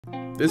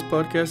This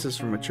podcast is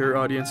for mature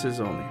audiences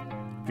only.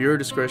 Viewer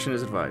discretion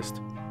is advised.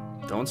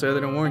 Don't say I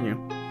didn't warn you.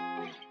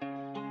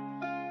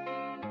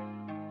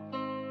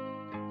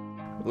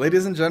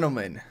 Ladies and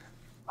gentlemen,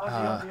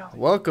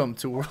 welcome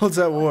to Worlds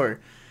at War,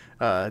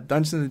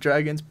 Dungeons &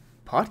 Dragons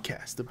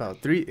podcast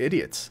about three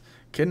idiots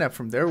kidnapped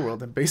from their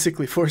world and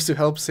basically forced to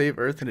help save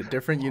Earth in a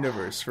different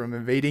universe from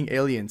invading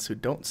aliens who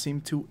don't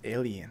seem too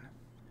alien.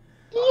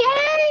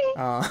 Yay!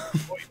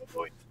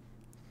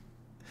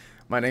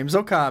 My name's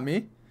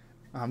Okami.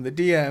 I'm the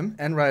DM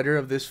and writer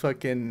of this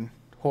fucking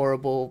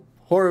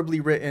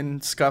horribly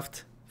written,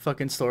 scuffed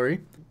fucking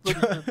story. Did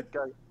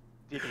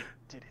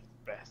it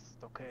best,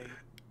 okay?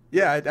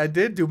 Yeah, I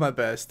did do my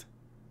best.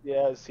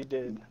 Yes, he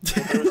did.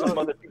 Well, there were some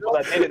other people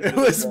that didn't. It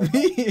was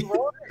me.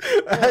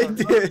 I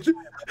did.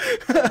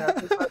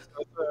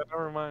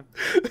 Never mind.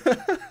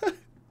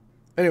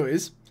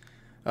 Anyways,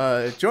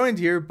 joined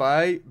here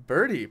by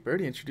Birdie.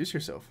 Birdie, introduce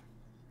yourself.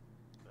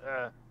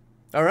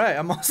 All right,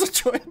 I'm also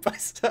joined by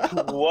Sal.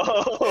 Whoa!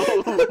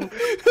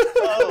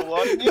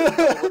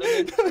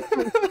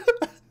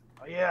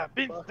 Oh yeah,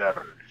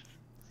 Binster.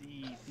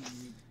 The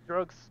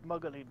drug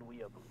smuggling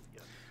weeaboo.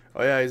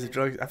 Oh yeah, he's a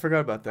drug. I forgot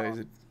about that.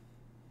 He's a.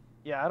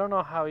 Yeah, I don't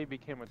know how he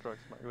became a drug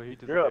smuggler. He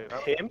just You're a did.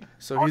 pimp?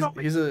 So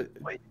he's a.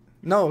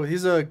 No,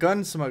 he's a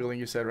gun smuggling.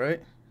 You said,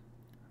 right?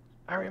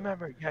 I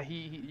remember. Yeah,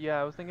 yeah.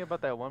 I was thinking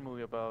about that one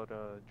movie about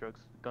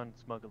gun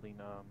smuggling.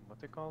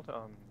 What's it called?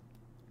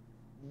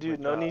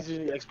 Dude, no need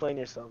to explain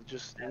yourself.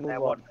 Just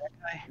move on.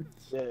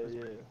 Yeah.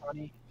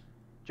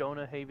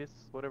 Jonah Havis,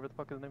 whatever the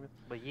fuck his name is.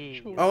 But yeah.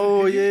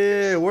 Oh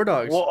yeah, War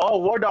Dogs.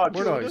 War Dogs.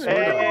 War Dogs.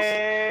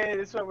 Hey,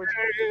 this is what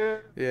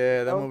we're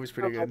Yeah, that movie's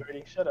pretty good.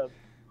 Shut up.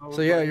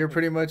 So yeah, you're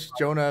pretty much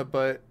Jonah,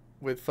 but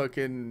with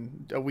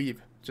fucking a weeb,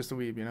 just a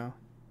weeb, you know.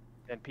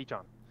 And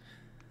Peachon.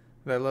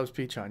 That loves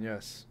Peachon,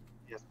 yes.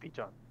 Yes,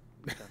 Peachon.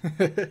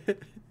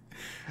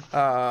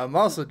 I'm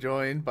also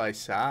joined by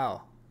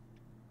Sal.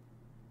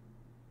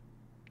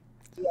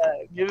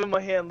 Yeah, give him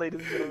a hand, ladies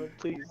and gentlemen,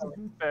 please.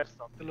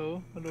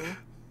 Hello.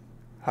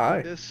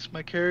 Hi. Yes,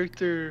 my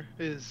character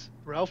is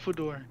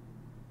Ralphador.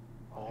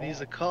 And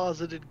he's a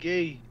closeted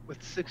gay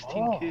with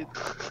 16 kids.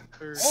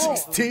 Or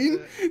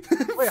 16?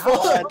 Wait,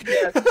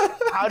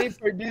 how do you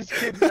produce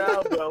kids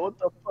now, bro? What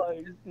the fuck?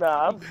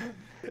 Nah,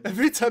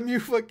 Every time you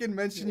fucking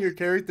mention your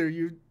character,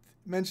 you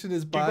mention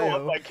his bio. You go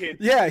up by kids.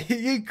 Yeah,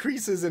 he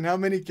increases in how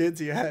many kids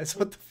he has.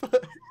 What the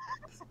fuck?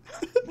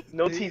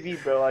 No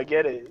TV, bro. I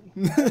get it.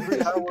 He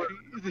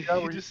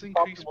just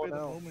increased by the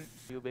moment.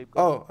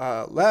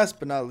 Oh, last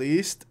but not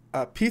least,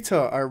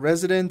 Pita, our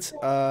resident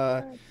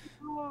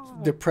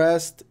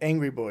depressed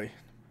angry boy.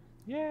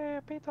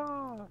 Yeah,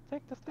 Peter,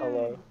 take the stage.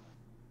 Hello.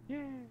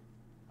 Yeah.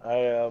 I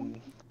am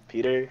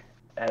Peter,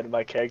 and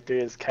my character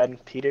is Ken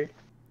Peter.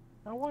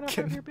 I wanna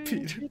Ken have your baby,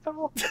 Peter. Peter.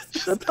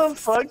 Shut the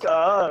fuck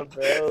up,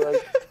 bro.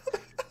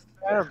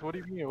 Like, What do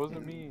you mean? It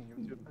wasn't me. It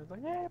was your fans.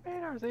 Like, yeah,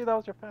 Peter. See, that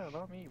was your fan,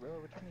 not me, bro.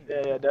 What you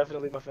mean? yeah,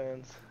 definitely my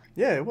fans.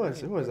 Yeah, it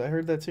was. I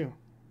heard that too.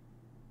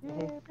 Yeah,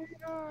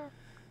 Peter.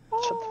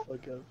 Shut the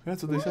fuck up.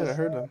 That's what they said. I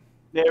heard them.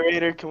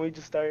 Narrator, can we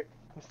just start?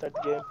 Can we start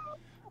the game?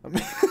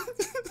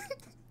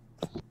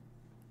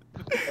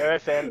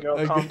 Alright,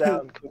 fangirl, calm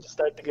down. Can we just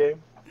start the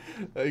game?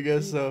 I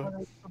guess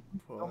so.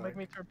 Don't make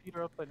me turn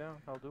Peter upside down.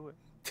 I'll do it.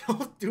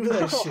 Don't do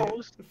that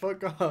shit.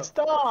 Fuck off.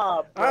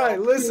 Stop! Bro.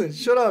 Alright, listen.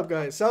 Shut up,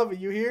 guys. Salvi,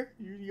 you here?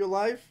 You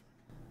alive?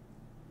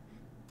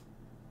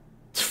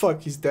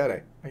 Fuck, he's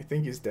dead. I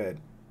think he's dead.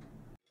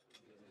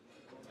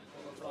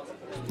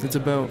 It's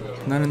about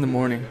 9 in the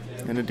morning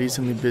in a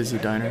decently busy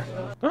diner.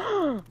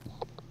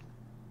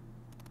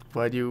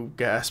 Why do you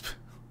gasp?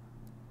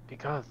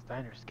 Because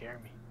diners scare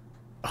me.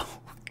 Oh,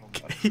 My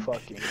okay.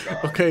 fucking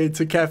God. Okay, it's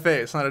a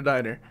cafe. It's not a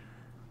diner.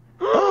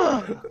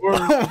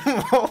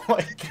 Oh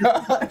my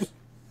god.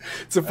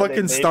 It's a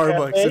fucking they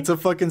Starbucks. cafe? It's a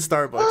fucking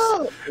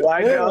Starbucks.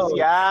 White girls,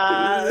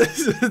 yeah.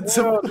 It's a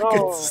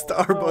fucking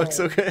Starbucks,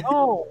 okay?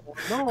 No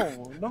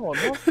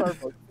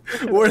Starbucks.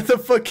 Where the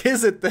fuck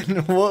is it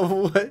then?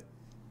 What?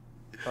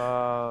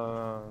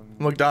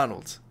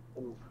 McDonald's.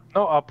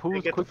 No,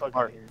 Apu's Get the Quickie fuck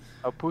Bar. out of here.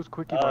 Apu's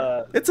Quickie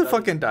Bar. It's a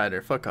fucking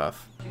diner. Fuck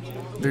off.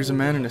 There's a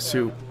man in a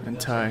suit and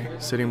tie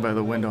sitting by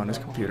the window on his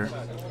computer.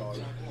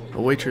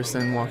 A waitress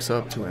then walks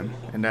up to him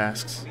and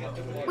asks.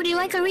 Would you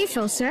like a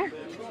refill, sir?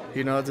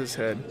 He nods his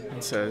head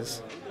and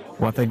says.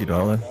 Well, thank you,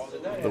 darling.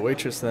 The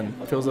waitress then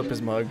fills up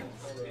his mug,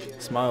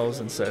 smiles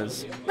and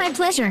says. My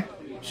pleasure.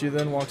 She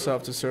then walks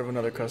off to serve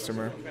another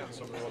customer.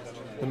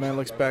 The man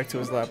looks back to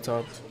his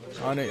laptop.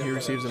 On it, he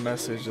receives a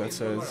message that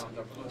says,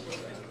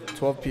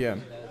 12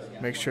 p.m.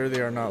 Make sure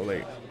they are not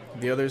late.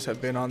 The others have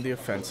been on the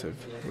offensive.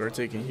 We are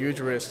taking huge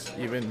risks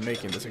even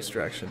making this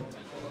extraction.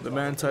 The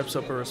man types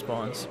up a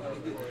response.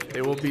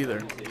 They will be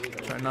there.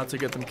 Try not to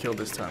get them killed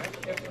this time.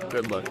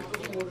 Good luck.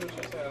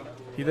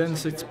 He then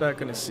sits back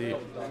in his seat,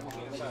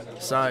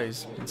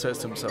 sighs, and says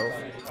to himself,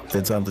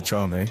 Dead time to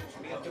charm, eh?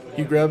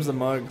 He grabs the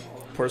mug,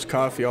 pours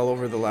coffee all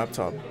over the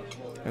laptop,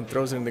 and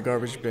throws it in the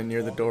garbage bin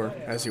near the door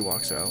as he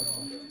walks out.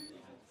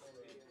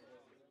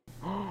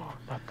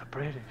 Not the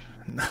British.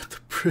 Not the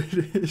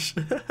British.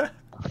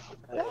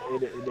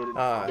 It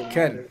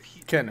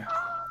Ken,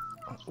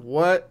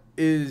 what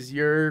is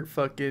your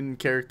fucking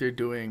character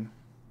doing?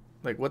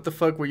 Like, what the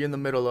fuck were you in the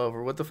middle of,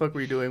 or what the fuck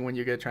were you doing when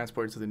you get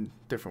transported to the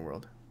different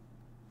world?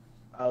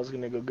 I was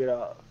gonna go get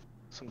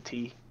some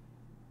tea.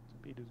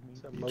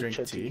 Some You drink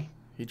mocha tea?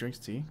 He drinks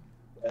tea?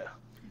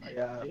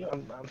 Yeah,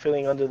 I'm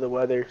feeling under the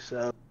weather,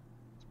 so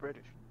It's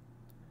British.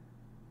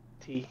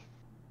 tea.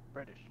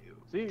 British.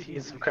 See, Tea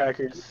and some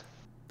crackers.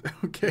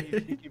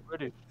 Okay.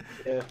 British.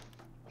 Yeah,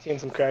 tea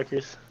and some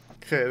crackers.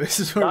 Okay,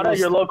 this is where Not we'll at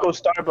your local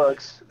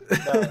Starbucks.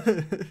 No,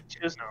 st-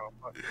 just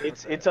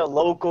it's a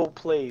local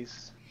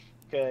place.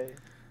 Okay,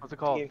 What's it tea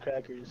called? and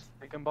crackers.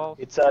 Chicken balls?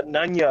 It's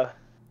none ya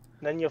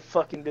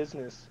fucking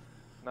business.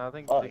 No, I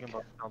think Fuck. chicken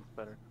balls sounds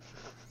better.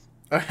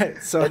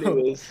 Alright, so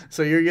Anyways,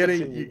 you're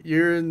continue.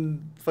 you're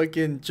in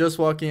fucking just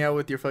walking out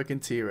with your fucking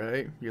tea,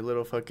 right? Your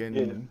little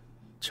fucking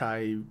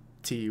chai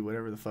tea,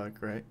 whatever the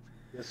fuck, right?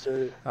 Yes,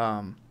 sir.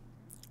 And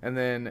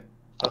then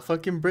a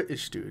fucking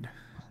British dude,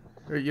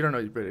 or you don't know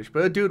he's British,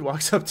 but a dude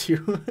walks up to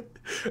you,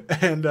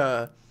 and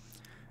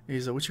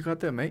he's like, "What you got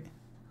there, mate?"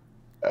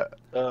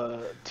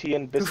 Tea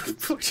and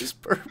biscuits. Fuck,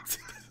 just burped.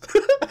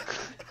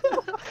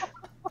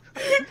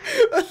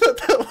 I thought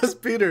that was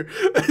Peter.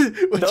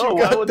 What No, you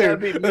why got would there?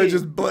 that be I me?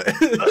 just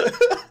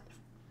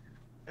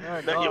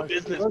None your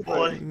business,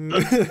 boy. and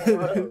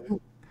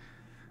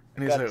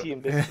he's Got like, tea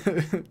and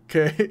biscuits.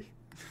 okay.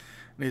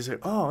 And he's like,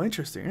 oh,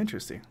 interesting. And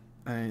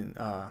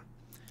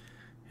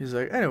he's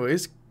like,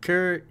 anyways,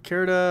 care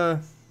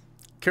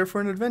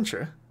for an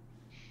adventure?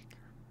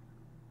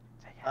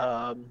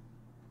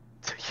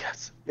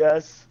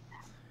 Yes.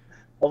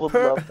 I would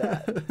love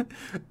that.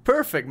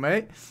 Perfect,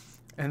 mate.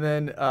 And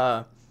then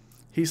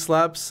he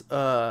slaps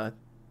a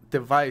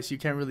device. You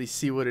can't really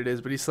see what it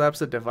is, but he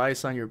slaps a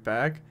device on your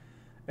back,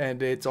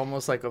 and it's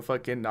almost like a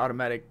fucking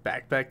automatic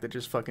backpack that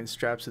just fucking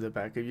straps to the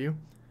back of you.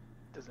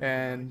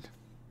 And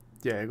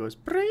yeah, it goes.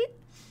 Was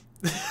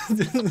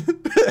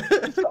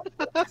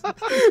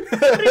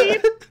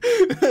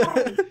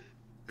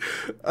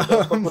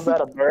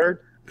that a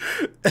bird?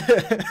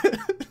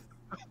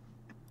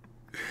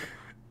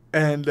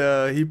 And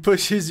he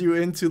pushes you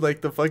into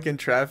like the fucking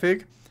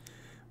traffic,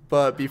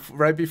 but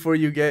right before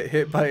you get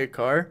hit by a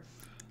car,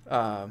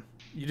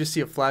 you just see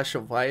a flash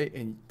of light,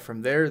 and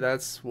from there,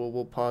 that's what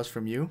we'll pause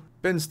from you.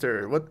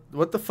 Benster,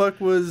 what the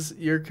fuck was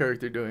your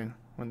character doing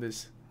when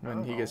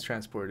he gets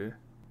transported?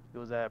 It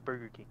was at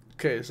Burger King.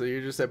 Okay, so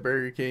you're just at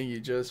Burger King. You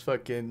just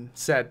fucking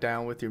sat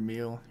down with your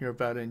meal. You're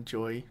about to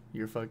enjoy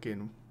your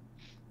fucking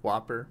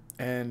Whopper,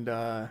 and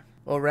a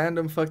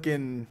random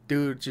fucking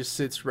dude just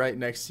sits right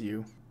next to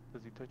you.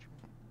 Does he touch me?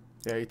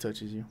 Yeah, he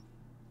touches you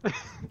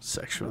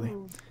sexually.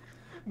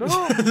 No.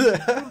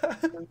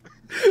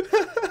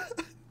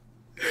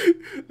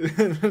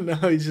 No,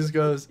 he just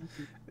goes,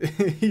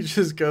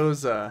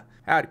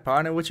 howdy,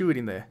 partner, what you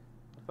eating there?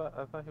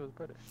 I thought he was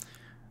British.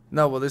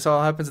 No, well, this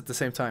all happens at the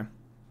same time.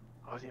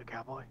 Oh, is he a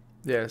cowboy?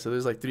 Yeah, so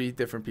there's like 3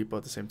 different people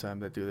at the same time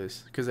that do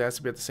this, because it has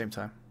to be at the same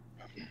time.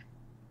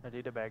 Are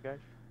they the bad guys?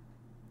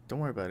 Don't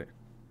worry about it.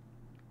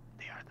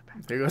 They are the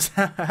bad There he goes,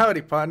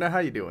 howdy, partner, how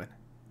you doing?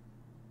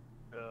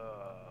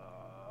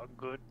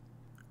 Good.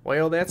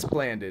 Well, that's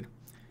splendid.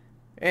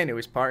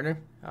 Anyways, partner,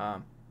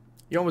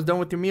 you almost done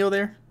with your meal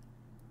there?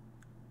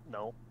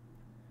 No.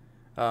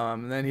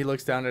 And then he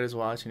looks down at his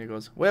watch and he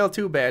goes, well,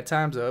 too bad,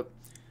 time's up.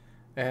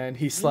 And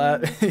he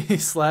slaps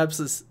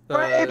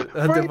a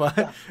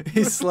device.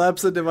 He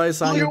slaps a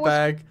device on your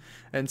back,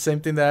 and same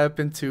thing that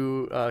happened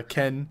to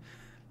Ken.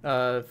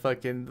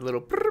 Fucking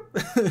little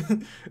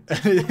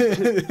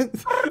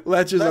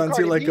latches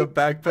onto like a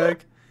backpack.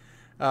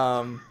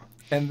 And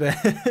then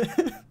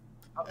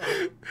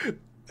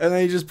and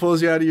then he just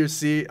pulls you out of your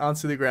seat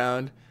onto the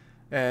ground,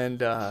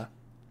 and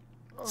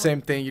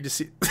same thing. You just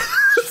see.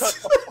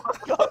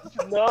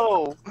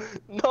 No,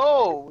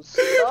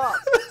 stop,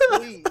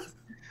 please.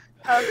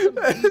 Have some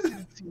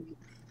decency.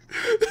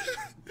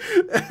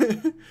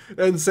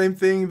 And same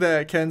thing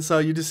that Ken saw.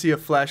 You just see a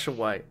flash of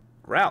white.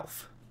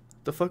 Ralph,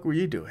 the fuck were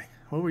you doing?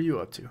 What were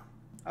you up to?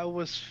 I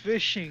was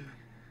fishing.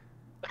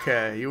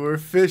 Okay, you were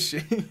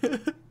fishing.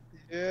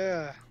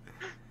 Yeah.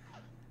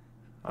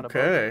 On a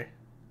Okay.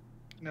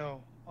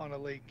 No, on a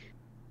lake.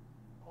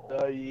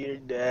 Oh, you're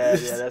dead.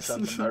 Yeah, that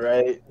sounds about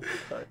right.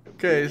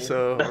 Okay,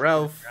 so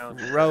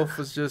Ralph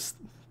was just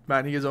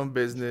minding his own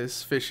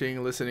business,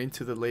 fishing, listening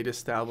to the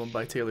latest album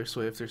by Taylor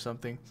Swift or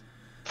something.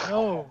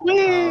 No.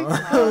 Never,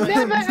 I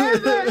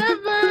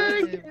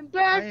get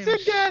back am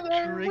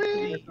together.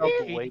 strictly boat.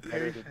 Way Katy better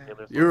Perry than fan. Taylor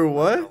Swift. You were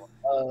what?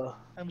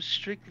 I'm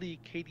strictly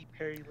Katy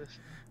Perry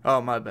listener.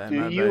 Oh, my bad. Do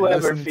my you bad.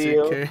 ever Listen to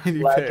feel Katy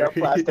like a Perry.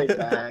 plastic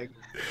bag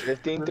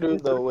drifting through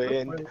the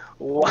wind,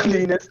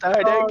 wanting to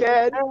start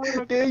again?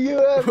 Do you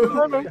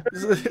ever?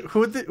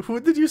 Who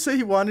did you say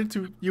you wanted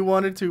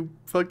to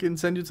fucking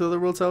send you to the other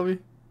world, tell me?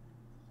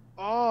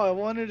 Oh, I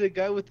wanted a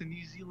guy with a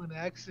New Zealand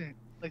accent,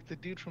 like the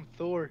dude from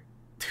Thor.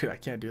 Dude, I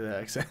can't do that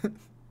accent.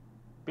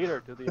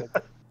 Peter, do the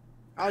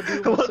I'll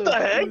do What the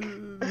heck?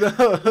 No.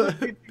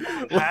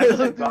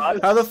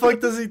 How the fuck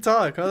does he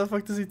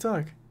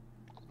talk?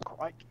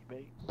 crikey,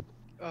 mate.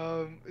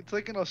 It's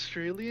like an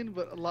Australian,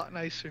 but a lot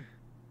nicer.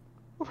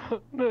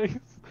 Nice.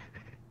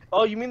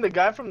 Oh, you mean the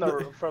guy from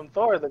from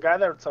Thor, the guy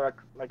that's like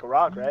a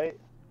rock, right?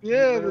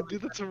 Yeah, the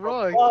dude that's a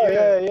rock. Oh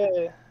yeah,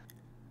 yeah.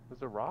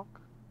 There's a rock?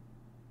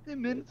 Hey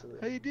man,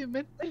 how you doing,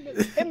 man?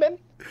 Hey man,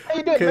 how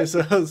you doing? Okay,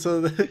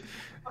 Man?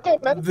 Okay,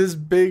 man. this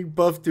big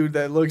buff dude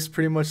that looks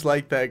pretty much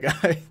like that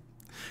guy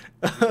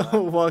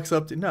walks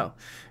up to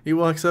he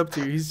walks up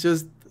to you. He's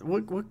just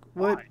what?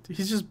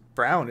 He's just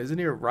brown, isn't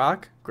he? A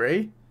rock,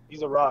 gray.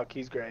 He's a rock.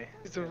 He's gray.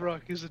 He's a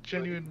rock. He's a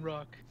genuine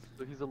rock.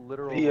 So he's a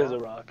literal He is a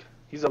rock? rock.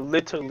 He's a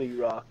literally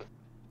rock.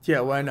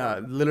 Yeah, why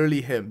not?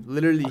 Literally him.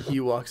 Literally, he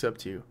walks up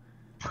to you.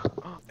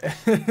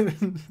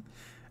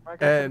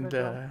 and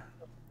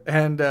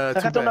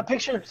Sacaste una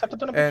picture.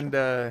 Sacaste una picture. and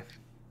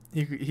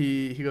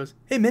he goes,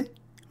 "Hey man,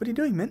 what are you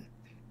doing, man?"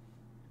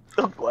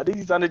 What?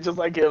 He sounded just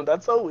like him.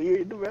 That's so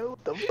weird, bro.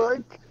 What the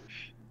fuck?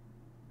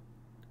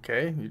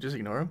 Okay, you just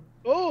ignore him.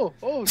 Oh,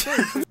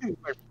 sorry.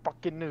 Like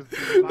fucking new.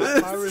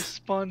 My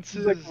response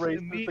is like racist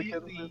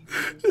immediately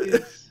against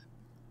is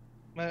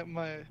my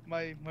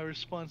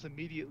response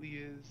immediately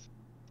is,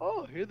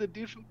 oh, you're the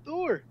dude from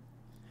Thor.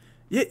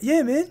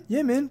 Yeah,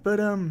 man. But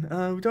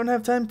we don't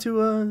have time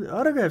to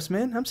autographs,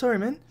 man. I'm sorry,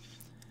 man.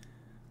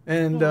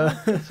 And Don't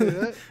say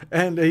that.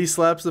 and he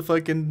slaps the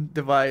fucking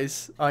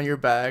device on your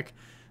back,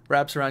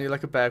 wraps around you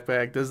like a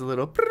backpack, does a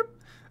little, prrr,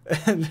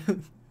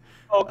 and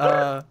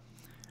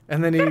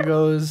and then he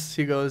goes,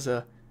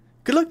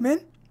 good luck,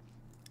 man,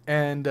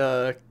 and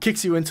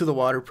kicks you into the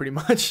water pretty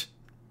much.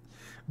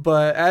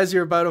 But as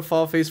you're about to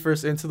fall face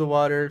first into the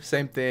water,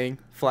 same thing,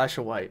 flash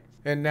of white.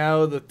 And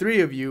now the three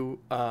of you,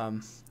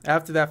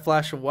 after that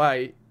flash of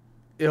white,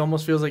 it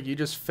almost feels like you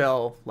just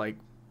fell like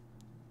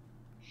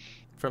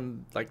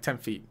from like 10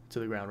 feet to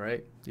the ground,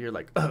 right? You're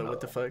like, oh,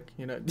 what the fuck,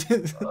 you know?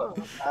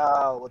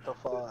 Oh, what the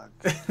fuck?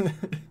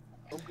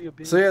 Don't be a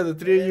bitch. So yeah,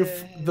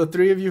 the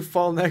three of you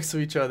fall next to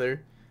each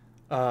other.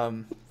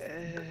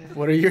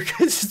 What are your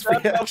guys'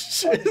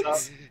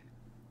 reactions?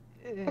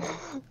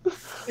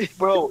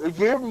 Bro,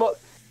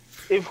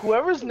 if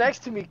whoever's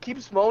next to me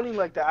keeps moaning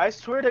like that, I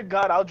swear to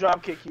God, I'll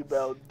drop kick you,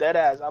 bro. Dead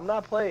ass. I'm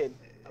not playing,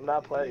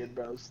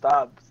 bro.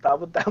 Stop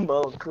with that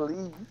moan,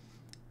 please.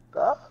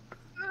 Stop.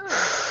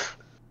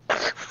 I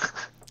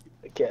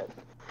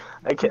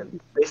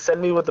can't. They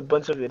send me with a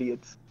bunch of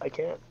idiots. I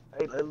can't.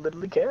 I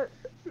literally can't.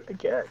 I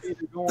can't.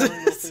 Don't worry,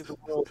 we'll save the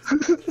world.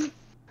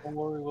 Don't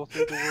worry, we'll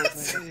save the world,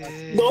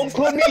 man. Don't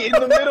put me in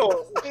the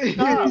middle.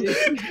 Stop.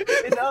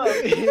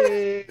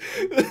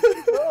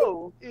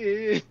 No.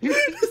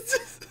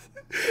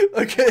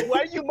 Okay.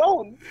 Why you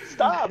moan?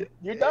 Stop.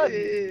 You're done.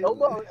 No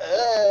moan.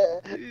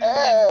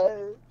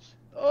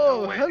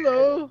 Oh,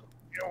 hello.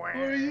 Who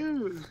are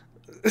you?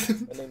 My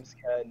name's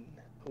Ken.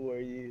 Who are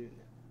you?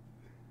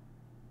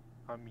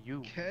 I'm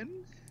you. Ken?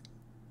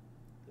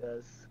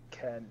 Yes,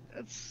 Ken.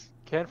 That's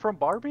Ken from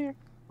Barbie?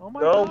 Oh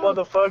my No, god.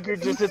 motherfucker,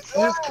 it's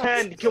just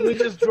Ken. Can we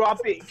just drop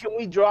it? Can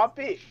we drop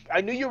it?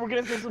 I knew you were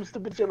gonna say some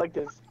stupid shit like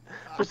this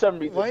for some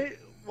reason.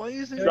 why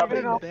isn't it Drop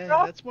it. being banned?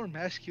 That's more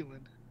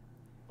masculine.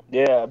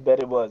 Yeah, I bet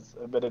it was.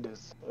 I bet it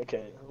is.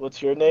 Okay,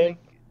 what's your name?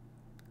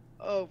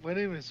 Oh, my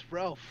name is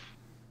Ralph.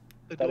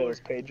 I thought it was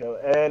Pedro.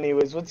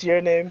 Anyways, what's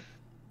your name?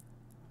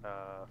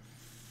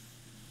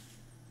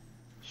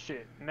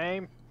 Shit.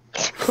 Name?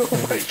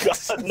 Oh my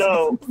god,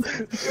 no.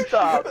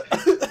 Stop.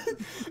 He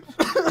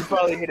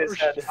probably hit his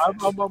head. I'm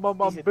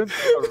Vincent.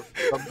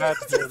 I'm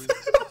Matthew.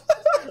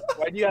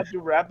 Why do you have to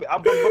rap it?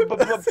 I'm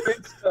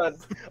Princeton.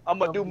 I'm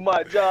gonna do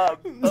my job.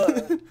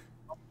 I'm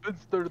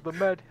Vincent the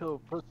Mad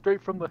Hill,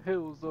 straight from the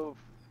hills of.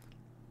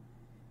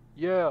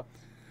 Yeah.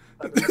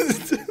 The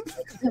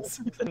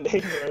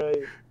name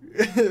right.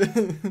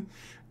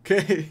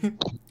 Okay.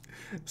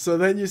 So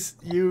then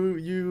you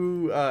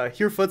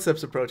hear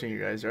footsteps approaching you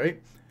guys,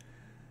 right?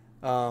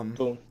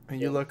 Boom. And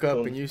you look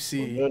up and you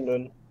see.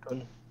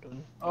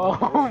 Oh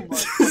my.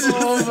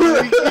 Oh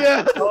my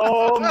god!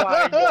 Oh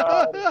my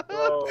god,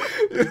 bro.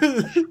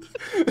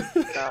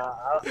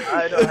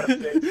 I know how to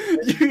fix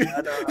it.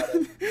 I know how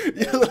to fix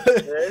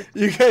it.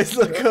 You guys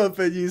look up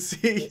and you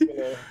see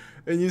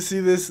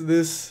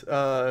this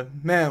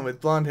man with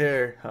blonde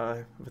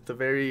hair, with a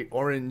very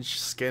orange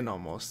skin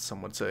almost,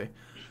 some would say.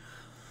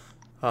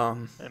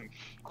 And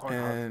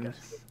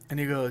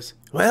he goes,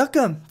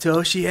 "Welcome to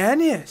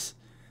Oceanius.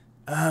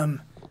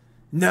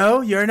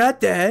 No, you're not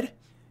dead.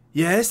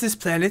 Yes, this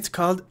planet's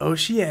called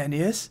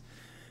Oceanius.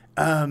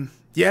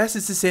 Yes,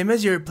 it's the same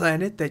as your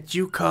planet that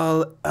you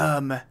call,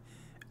 and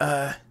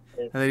then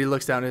he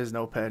looks down at his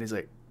notepad. He's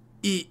like,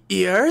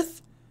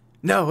 Earth?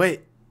 No,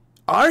 wait,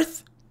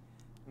 Arth?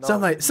 No,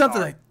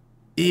 something like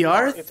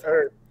Earth? It's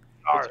Earth.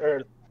 It's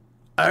Earth.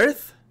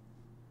 Earth?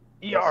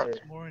 Yes, It's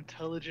more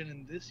intelligent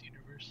in this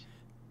universe.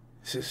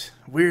 This is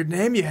a weird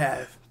name you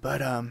have,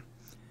 but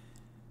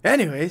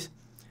anyways,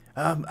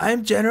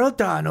 I'm General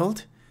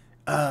Donald.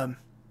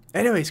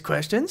 Anyways,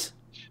 questions?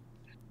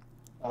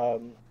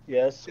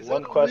 Yes, Is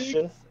one that a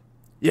question.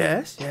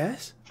 Yes. I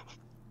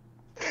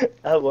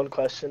have one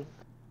question.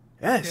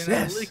 Yes. And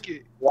I lick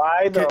it.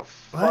 Why the Okay,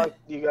 fuck what?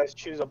 do you guys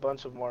choose a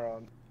bunch of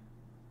morons?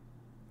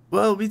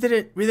 Well, we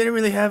didn't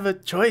really have a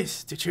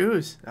choice to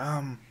choose.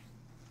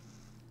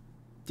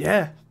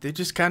 Yeah, they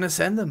just kind of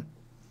send them.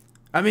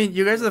 I mean,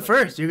 you guys are the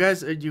first. You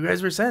guys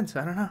were sent.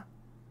 I don't know.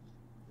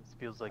 This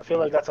feels like I feel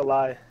like that's a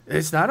lie.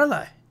 It's not a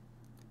lie.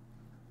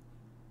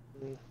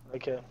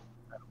 Okay.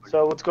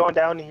 So what's going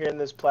down here in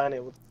this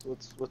planet?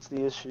 What's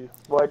the issue?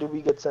 Why do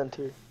we get sent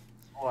here?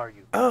 Who are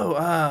you?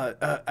 Oh,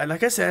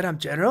 like I said, I'm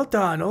General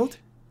Donald.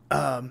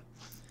 Are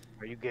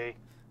you gay?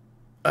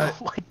 Oh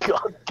my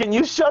God! Can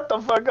you shut the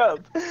fuck up?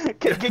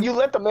 Can you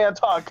let the man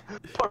talk,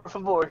 por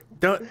favor?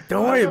 Don't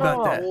worry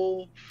about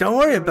that. Don't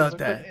worry about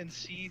that. And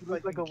see if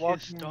Looks I like a can walking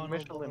kiss Donald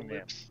Michelin on the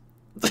man.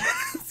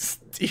 lips.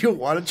 Do you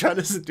want to try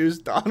to seduce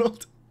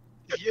Donald?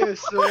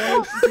 Yes, I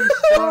want to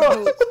seduce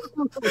Donald.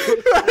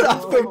 Right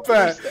off the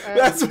bat,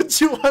 that's what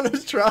you want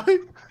to try.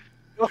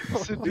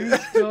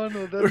 Seduce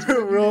Donald. That's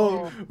what we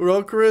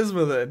roll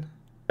charisma then.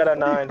 Got a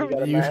 9. You got a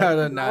 9. You had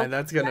a 9.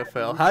 That's gonna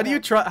fail. How do you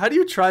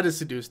try to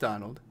seduce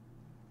Donald?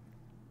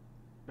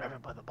 Grab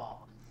him by the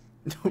balls.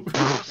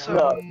 Some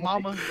No.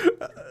 mama.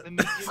 Let me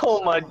get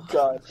Oh my some,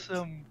 God.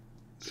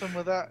 Some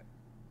of that.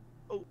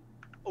 Oh,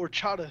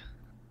 horchata.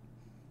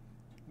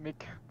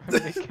 Make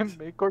him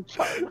make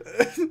horchata.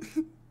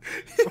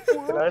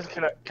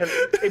 Can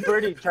hey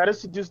Birdie, try to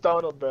seduce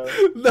Donald, bro.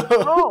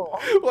 No.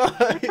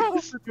 Why?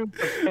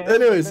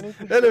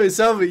 Anyways,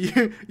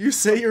 Salvi, you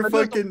say your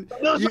fucking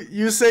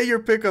you say your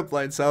pickup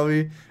line,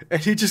 Salvi,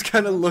 and he just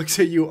kind of looks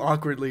at you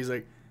awkwardly. He's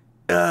like,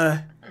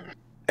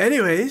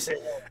 anyways,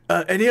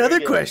 any other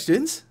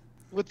questions?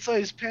 What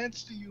size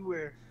pants do you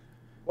wear?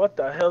 What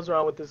the hell's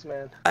wrong with this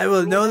man? I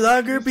will no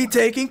longer be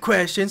taking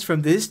questions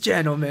from this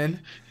gentleman.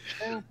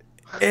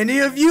 Any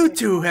of you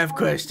two have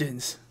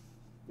questions?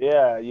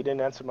 Yeah, you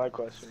didn't answer my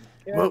question.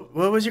 What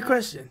was your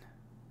question?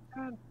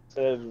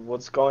 Said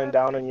what's going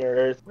down on your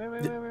Earth?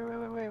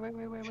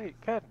 Wait.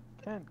 Ken,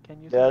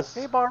 can you Yes?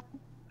 say, hey Barbie?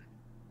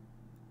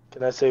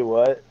 Can I say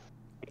what?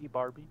 Hey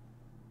Barbie?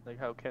 Like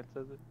how Ken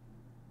says it?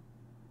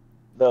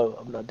 No,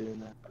 I'm not doing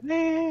that.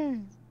 Please!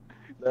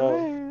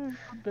 No.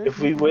 Please, If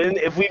we win,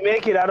 if we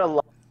make it out of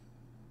the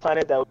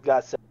planet that we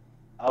got sent,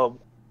 I'll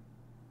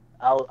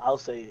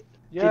say it.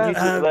 Yeah.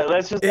 Can you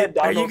let's just let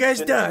Are you Donald guys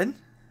finish. done?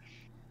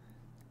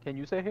 Can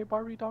you say hey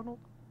Barbie, Donald?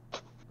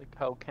 Like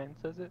how Ken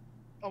says it?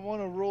 I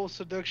want to roll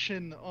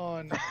seduction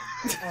on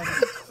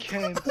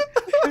Ken.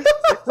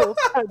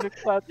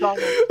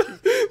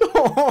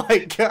 Oh my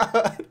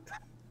god.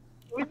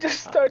 We just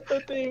start the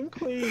thing,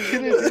 please.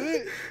 Can I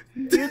do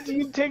it?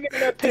 You taking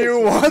that Do piss? you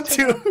want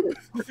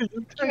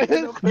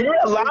to? You're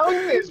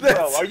allowing this, bro.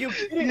 That's- Are you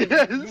kidding me?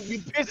 Yes. You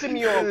pissing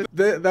me off.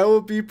 That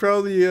will be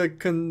probably a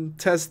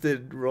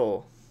contested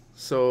roll.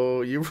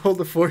 So you rolled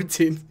a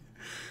 14.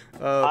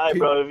 Alright,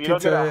 bro, if you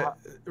don't get a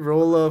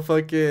roll a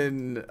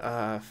fucking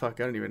fuck,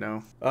 I don't even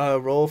know.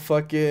 Roll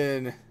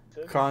fucking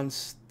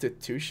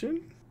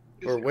Constitution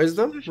or Is it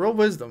Wisdom. Constitution? Roll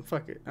Wisdom.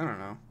 Fuck it. I don't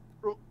know.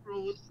 Roll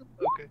wisdom?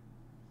 Okay.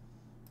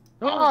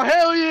 Oh,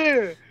 hell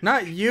yeah!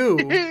 Not you,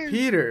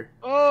 Peter.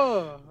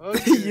 Oh,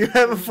 okay. You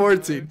have a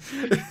 14.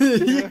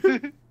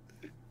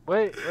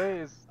 Wait,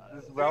 is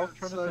Ralph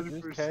trying to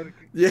Excited for seduce a Ken? second.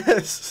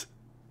 Yes.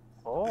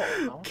 Oh,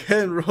 no.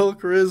 Ken, roll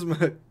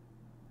charisma.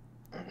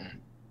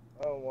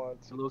 I don't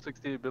want to. Below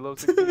 16, below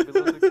 16,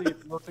 below 16,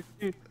 below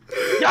 16.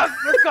 Yes,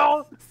 let's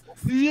go!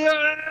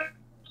 Yeah!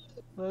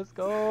 Let's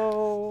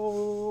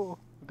go!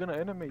 We're gonna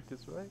animate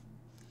this, right?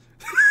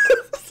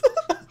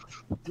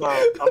 No,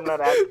 I'm not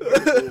asking you to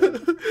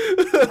do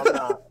it. I'm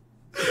not.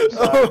 I'm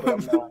sorry, but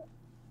I'm not.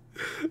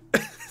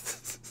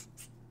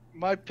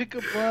 My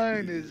pickup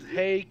line is,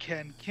 "Hey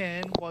Ken,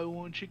 why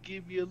won't you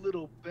give me a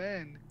little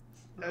bend?"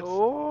 That's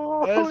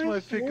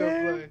my pickup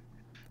line.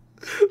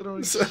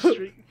 Throwing So-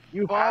 straight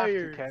You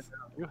fire. have to, Ken.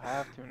 You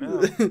have to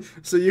now.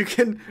 So you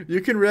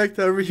can react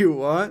however you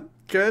want,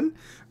 Ken,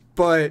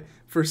 but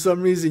for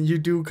some reason you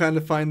do kind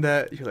of find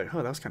that you're like,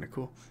 oh, that was kind of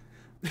cool.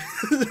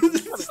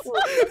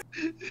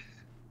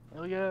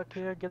 Oh yeah,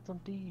 okay, get some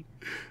D.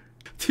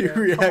 Do you Yeah,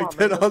 come react on,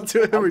 man, at all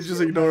to him or just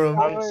ignore him?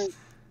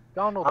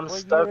 Donald, I'm what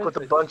stuck year with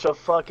is a it? bunch of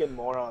fucking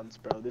morons,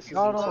 bro. This is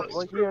Donald, insane.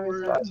 what year is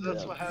Words, it?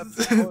 that's what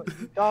happens.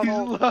 What-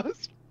 Donald, He's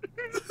lost.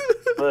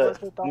 But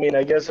I mean,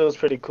 I guess it was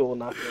pretty cool.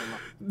 Not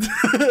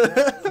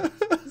gonna lie.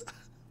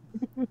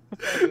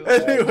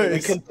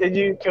 Anyways.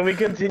 Can we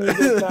continue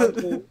this now,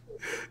 please?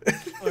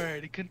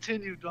 Alright,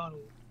 continue,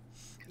 Donald.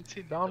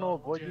 Continue.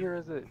 Donald, what yeah. year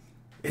is it?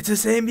 It's the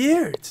same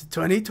year. It's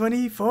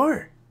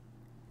 2024.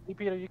 Hey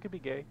Peter, you could be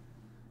gay.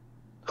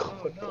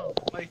 Oh no,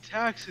 my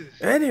taxes.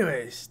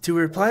 Anyways, to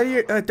reply to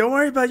your, don't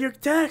worry about your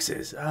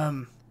taxes.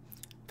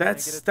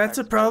 That's a tax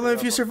problem if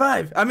you credit?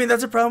 survive. I mean,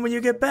 that's a problem when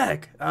you get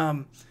back.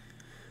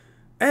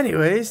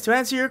 Anyways, to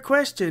answer your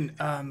question,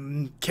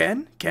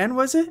 Ken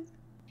was it?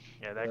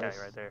 Yeah, that Yes.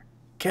 guy right there.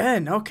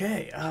 Ken,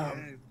 okay.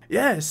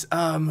 Yes,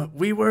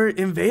 we were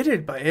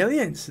invaded by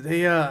aliens.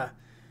 They,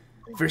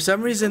 for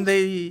some reason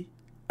they,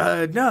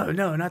 no,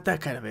 not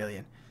that kind of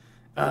alien.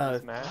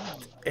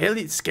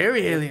 Man.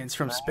 Scary aliens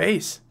from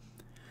space.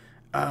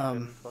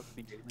 Fuck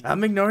the aliens.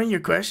 I'm ignoring your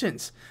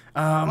questions.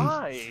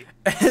 Why?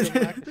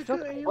 Galactica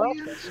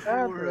aliens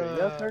or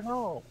Yes or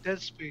no? Dead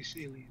Space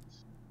aliens?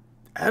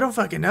 I don't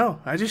fucking know.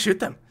 I just shoot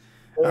them.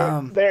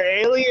 They're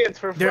aliens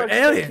for They're fuck's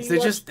sake. aliens. They're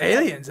He just wants-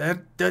 aliens. I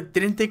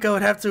didn't think I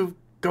would have to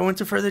go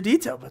into further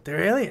detail, but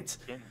they're aliens.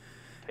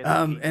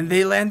 And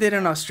they landed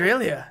in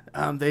Australia.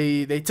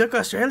 They took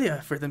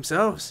Australia for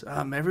themselves.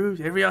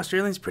 Every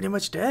Australian's pretty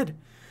much dead.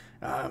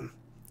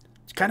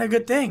 It's kind of a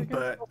good thing,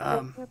 but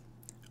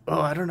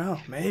I don't know.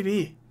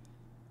 Maybe,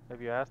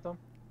 Have you asked them?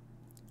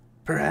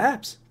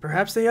 perhaps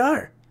they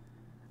are.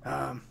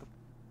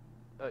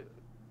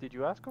 Did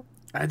you ask them?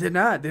 I did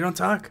not. They don't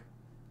talk.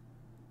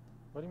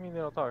 What do you mean they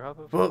don't talk? How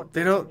the Well, fuck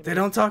they do you don't. mean They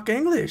don't talk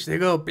English. They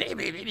go blah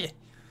blah blah. Blah.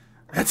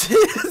 That's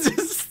it.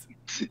 Just-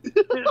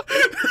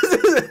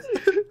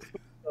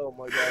 Oh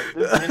my god,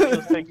 this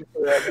intro's taking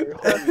forever.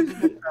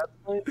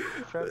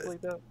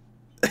 Translate that.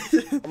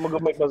 I'm gonna go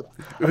make those.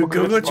 I'm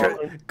gonna go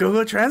smaller.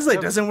 Google Translate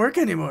doesn't work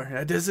anymore.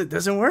 It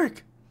doesn't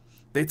work.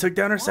 They took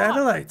down our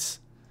satellites.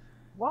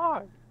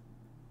 Why?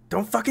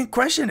 Don't fucking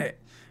question it.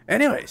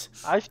 Anyways,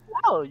 I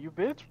shall, you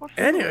bitch. What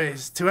you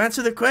to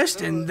answer the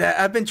question that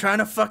I've been trying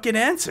to fucking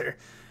answer,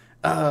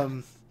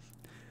 Yeah.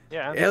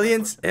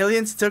 answer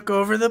aliens took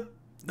over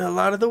a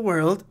lot of the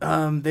world.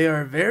 They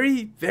are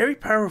very, very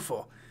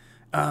powerful.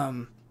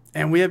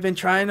 And we have been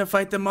trying to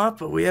fight them off,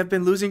 but we have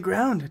been losing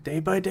ground day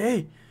by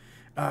day.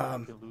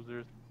 You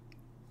losers.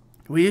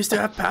 We used to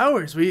have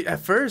powers. At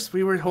first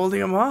we were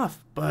holding them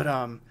off, but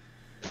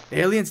the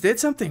aliens did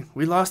something.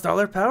 We lost all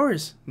our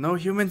powers. No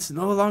humans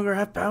no longer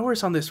have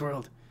powers on this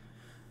world.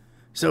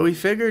 So we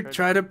figured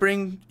try to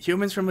bring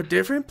humans from a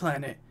different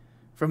planet,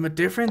 from a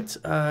different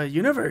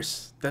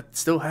universe that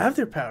still have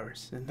their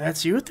powers, and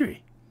that's you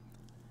three.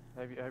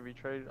 Have you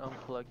tried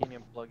unplugging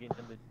and plugging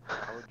in the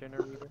power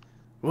generator?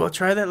 We'll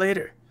try that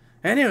later.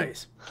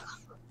 Anyways.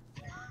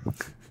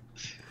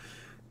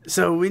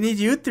 So we need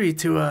you three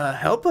to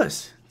help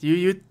us.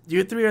 You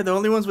three are the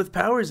only ones with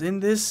powers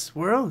in this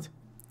world.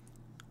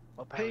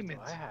 What power do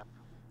Payments. I have?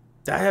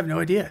 I have no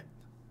idea.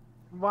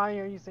 Why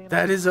are you saying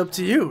That is up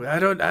to you. I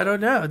don't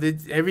know.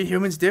 Every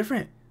human's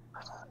different.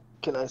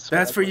 Can I? That's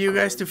smack for my you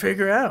guys to phone?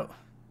 figure out.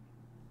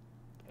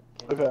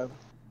 Okay.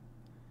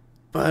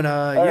 But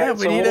Alright,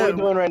 we so need what are we to.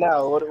 doing right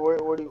now? What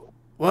do you?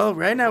 Well,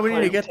 right now we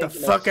need to get the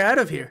Taking fuck us. out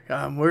of here.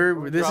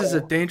 This is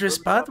a dangerous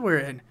spot we're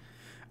in.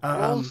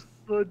 Rolls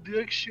the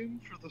direction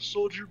for the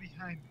soldier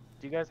behind me.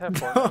 Do you guys have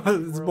No, Fortnite in the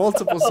there's world?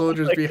 multiple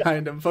soldiers my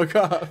behind him. Fuck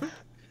off. Do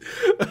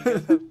you guys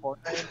have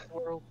Fortnite in the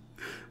world?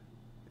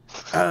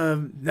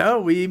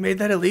 No, we made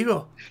that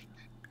illegal.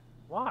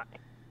 Why?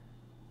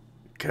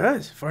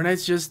 Cause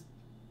Fortnite's just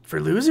for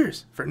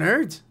losers, for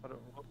nerds.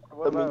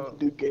 What I mean, about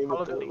do game Call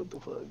with of that. Duty? What the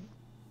fuck?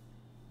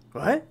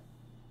 What?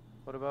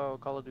 What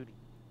about Call of Duty?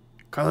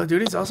 Call of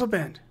Duty's also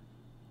banned.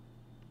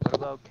 What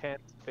about Ken's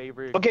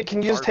favorite? Okay,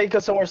 can you just take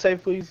us somewhere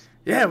safe, please?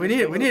 Yeah, we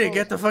need to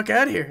get the fuck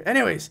out of here.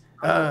 Anyways,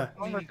 Dear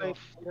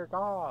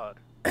God.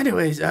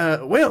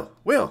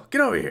 Will,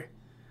 get over here.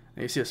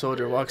 And you see a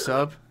soldier walks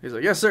up. He's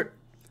like, yes, sir.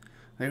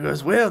 And he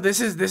goes, Will, this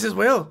is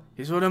Will.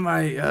 He's one of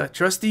my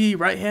trusty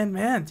right hand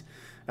man.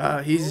 Roll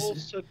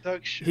He's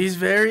seduction.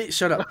 very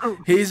shut up.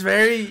 He's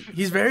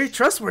very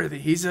trustworthy.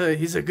 He's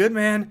a good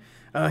man.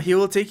 He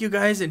will take you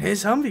guys in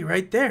his Humvee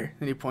right there.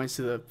 And he points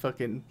to the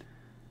fucking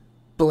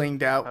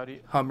blinged How out do you-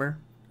 Hummer,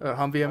 Humvee. I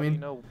How do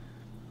mean,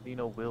 you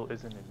know Will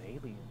isn't an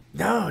alien?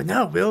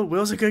 no.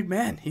 Will's a good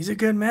man. He's a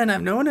good man.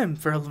 I've known him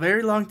for a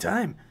very long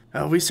time.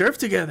 We served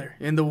together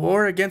in the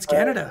war against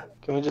Canada.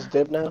 Can we just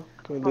dip now?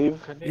 Can we leave?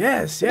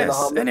 Yes.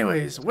 Hummer.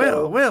 Anyways,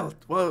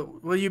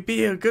 will you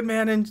be a good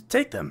man and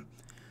take them?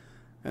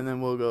 And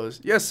then Will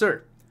goes, yes,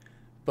 sir.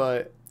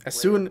 But as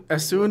soon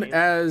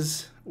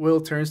as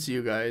Will turns to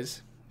you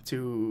guys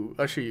to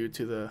usher you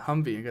to the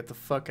Humvee and get the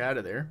fuck out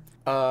of there,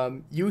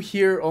 you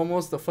hear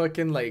almost a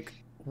fucking like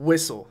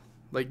whistle.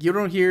 Like you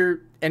don't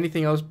hear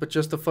anything else but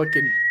just a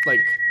fucking like,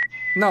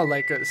 no,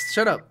 like a,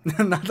 shut up,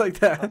 not like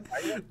that,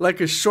 like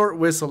a short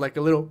whistle, like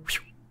a little,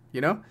 you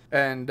know.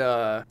 And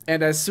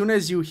as soon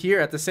as you hear,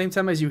 at the same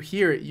time as you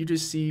hear it, you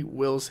just see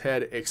Will's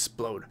head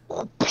explode.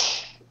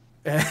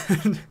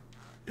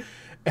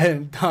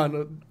 And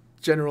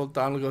General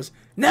Donald goes,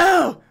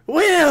 no,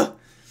 Will.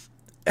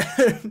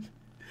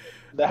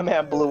 That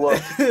man blew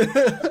up.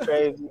 It's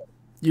crazy.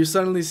 You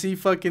suddenly see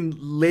fucking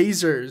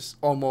lasers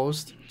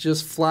almost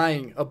just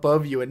flying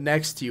above you and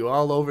next to you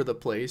all over the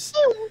place.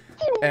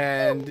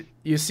 And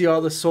you see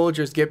all the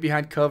soldiers get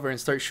behind cover and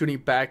start shooting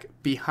back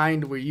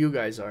behind where you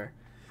guys are.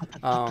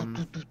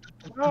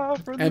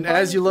 And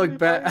as you look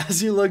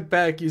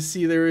back, you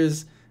see there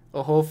is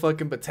a whole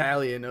fucking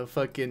battalion of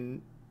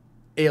fucking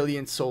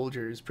alien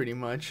soldiers pretty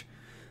much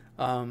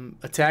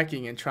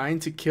attacking and trying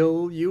to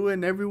kill you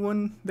and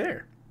everyone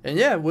there. And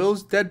yeah,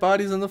 Will's dead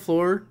body's on the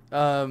floor.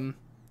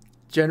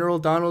 General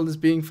Donald is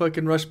being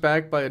fucking rushed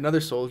back by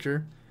another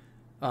soldier.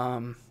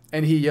 And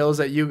he yells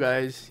at you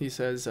guys. He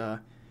says,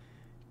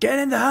 get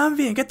in the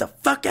Humvee and get the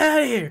fuck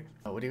out of here.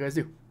 What do you guys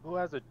do? Who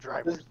has a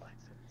driver's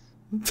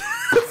license?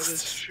 That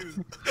is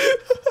true.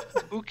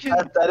 Who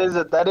can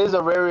That is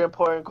a very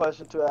important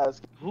question to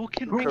ask. who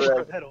can Correct. reach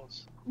the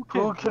pedals?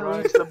 Who can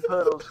reach the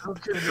pedals? Who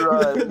can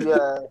drive?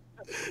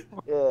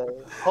 Yeah.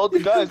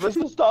 Hold guys, let's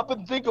just stop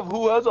and think of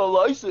who has a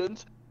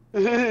license.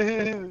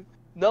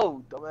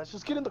 No, dumbass,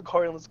 just get in the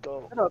car and let's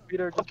go. No,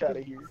 Peter, Fuck just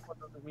outta here.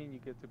 doesn't mean you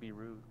get to be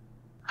rude.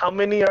 How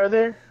many are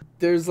there?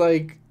 There's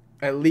like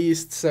at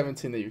least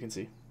 17 that you can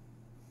see.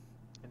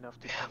 Enough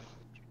to come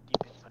deep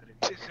inside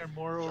of Is there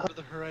more over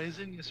the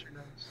horizon? Yes or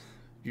no?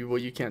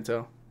 You can't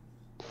tell.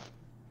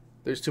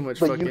 There's too much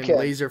But you fucking can.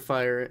 laser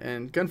fire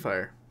and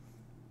gunfire.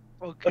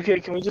 Okay,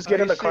 can we just get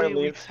in the car and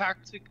We leave?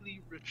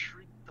 tactically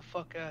retreat the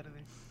fuck out of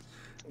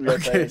there.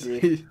 Yes, I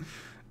agree.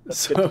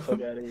 Let's get the fuck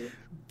So, out of here.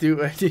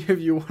 do any of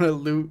you want to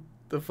loot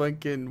the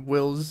fucking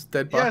Will's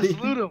dead body?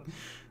 Yes, loot him.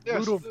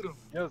 Yes, Loot loot him.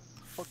 Yes,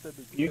 fuck that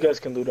dude. You guys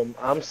can loot them.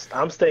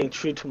 I'm staying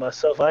true to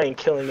myself. I ain't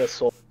killing a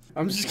soul.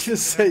 I'm just gonna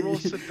say. roll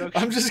seduction?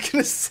 I'm just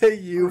gonna say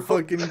you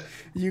fucking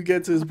you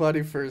get to his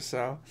body first,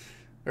 Sal,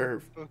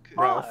 or Okay.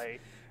 Ralph. Why?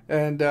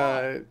 And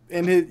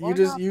you Why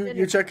just not you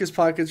finish? check his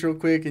pockets real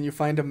quick and you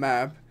find a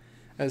map,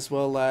 as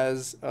well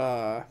as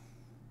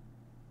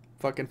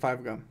fucking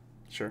 5 gum.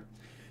 Sure.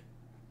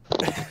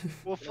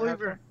 What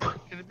flavor?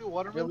 Can it be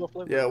watermelon? Yellow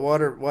flavor. Yeah,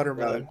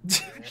 watermelon.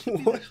 Give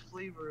me What? this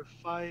flavor of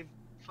five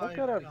What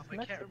kind of gum. I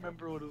can't Mexican?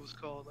 remember what it was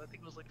called. I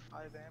think it was like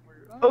 5M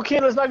or. Okay,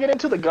 let's not get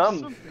into the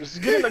gum.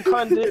 Just get in the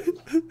car and dip.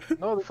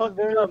 No, this Fuck is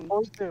very gum.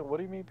 important. What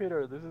do you mean,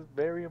 Peter? This is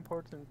very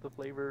important, the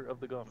flavor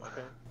of the gum,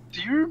 okay?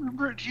 Do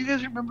you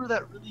guys remember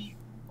that really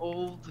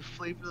old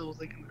flavor that was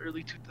like in the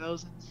early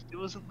 2000s? It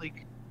was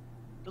like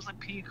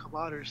pina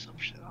colada or some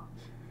shit.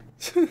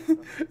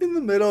 In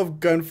the middle of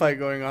gunfight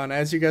going on,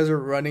 as you guys are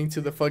running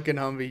to the fucking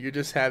Humvee, you're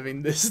just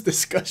having this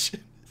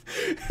discussion.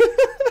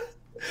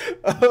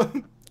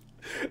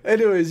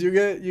 Anyways, you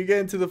get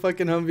into the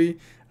fucking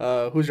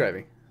Humvee. Who's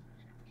driving?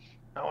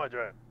 I want to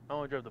drive. I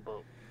want to drive the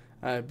boat.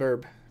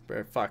 Burb,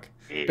 fuck.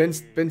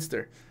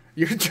 Binster.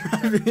 You're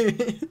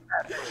driving.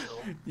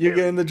 You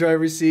get in the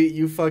driver's seat.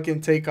 You fucking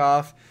take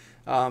off.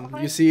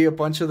 You see a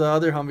bunch of the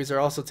other Humvees are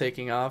also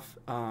taking off.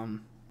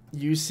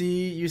 You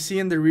see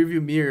in the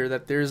rearview mirror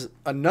that there's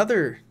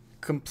another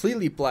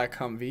completely black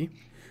Humvee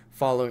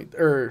following,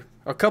 or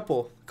a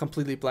couple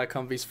completely black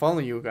Humvees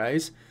following you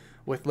guys,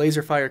 with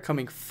laser fire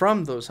coming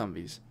from those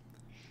Humvees.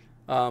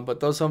 But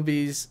those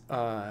Humvees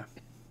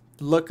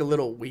look a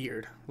little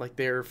weird, like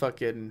they're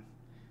fucking,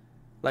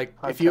 like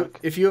High-tech.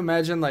 if you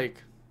imagine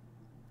like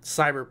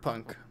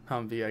cyberpunk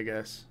Humvee, I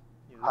guess.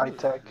 High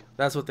tech.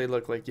 That's what they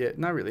look like. Yeah,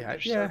 not really high.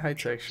 They're Yeah, high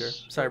tech, sure.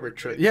 Cybertrucks.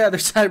 Cybertruck. Yeah, they're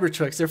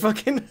Cybertrucks. They're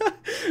fucking.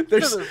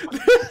 They're.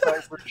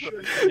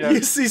 Yeah.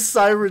 You see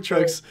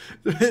Cybertrucks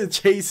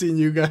chasing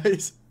you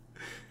guys,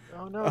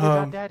 Oh no, they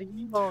got Daddy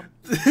Elon.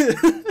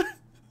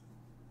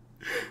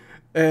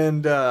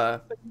 and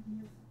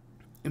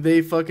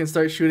they fucking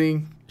start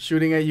shooting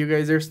at you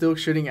guys. They're still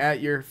shooting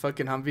at your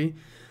fucking Humvee.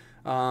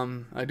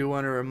 I do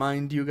want to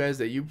remind you guys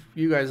that you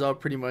guys all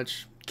pretty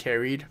much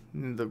carried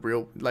in the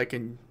real, like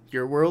in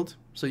your world.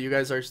 So you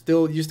guys are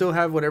you still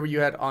have whatever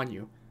you had on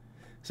you.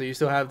 So you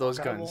still have those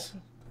Okay, guns.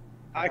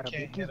 I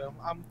can't hit him.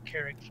 I'm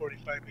carrying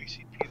 45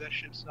 ACP. That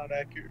shit's not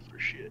accurate for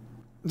shit.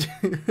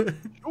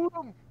 Shoot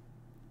him!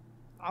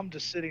 I'm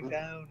just sitting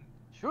down.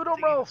 Shoot him,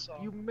 Singing a Ralph!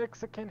 song. You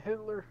Mexican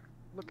Hitler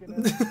looking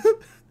at him.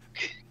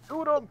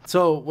 Shoot him!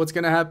 So what's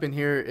gonna happen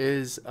here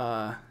is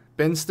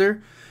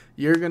Benster,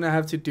 you're gonna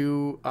have to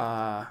do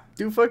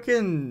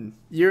fucking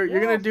you're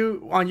gonna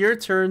do on your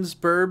turns,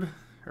 Burb,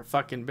 or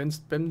fucking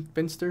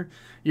Benster,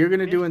 you're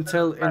gonna do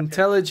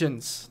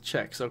intelligence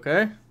checks,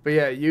 okay? But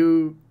yeah,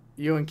 you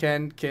and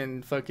Ken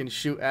can fucking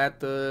shoot at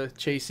the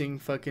chasing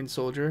fucking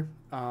soldier.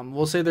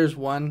 We'll say there's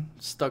one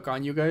stuck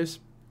on you guys.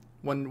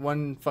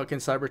 One fucking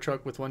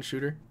Cybertruck with one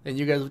shooter, and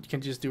you guys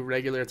can just do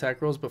regular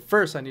attack rolls. But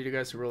first, I need you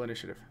guys to roll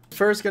initiative.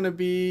 First, gonna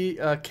be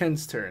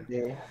Ken's turn.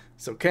 Yeah.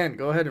 So Ken,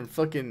 go ahead and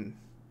fucking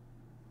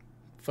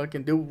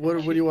do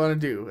what do you want to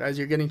do? As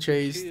you're getting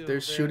chased, Kill they're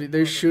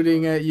that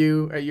shooting at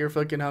you at your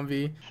fucking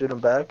Humvee. Shoot him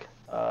back.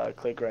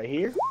 Click right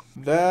here.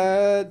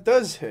 That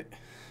does hit.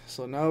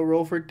 So now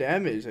roll for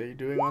damage. Are you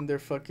doing on their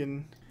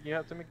fucking? You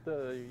have to make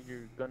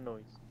your gun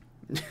noise.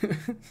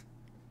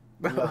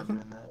 I'm not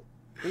doing that.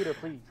 Peter,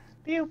 please.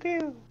 Pew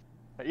pew.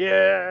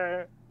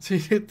 Yeah! So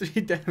you did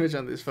 3 damage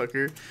on this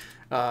fucker.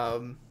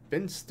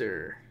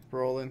 Binster,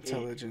 roll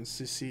intelligence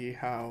to see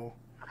how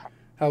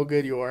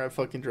good you are at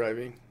fucking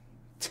driving.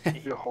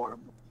 You're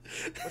horrible.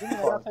 What do you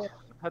mean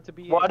I had to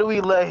be... Why do we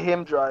let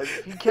him drive?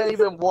 He can't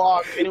even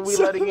walk, and we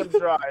letting him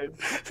drive.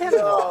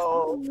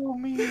 No. What do you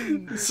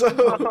mean? So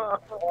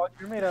Oh,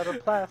 you're made out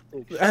of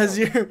plastic. as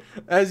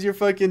you're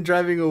fucking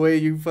driving away,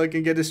 you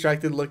fucking get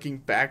distracted looking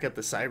back at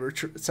the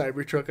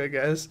Cybertruck, I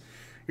guess.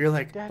 You're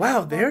like, Daddy,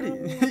 wow, they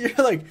already. You're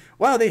like,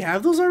 wow, they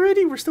have those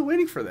already. We're still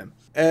waiting for them.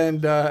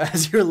 And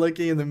as you're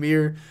looking in the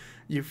mirror,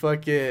 you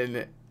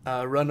fucking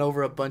run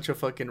over a bunch of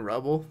fucking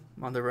rubble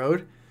on the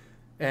road,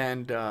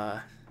 and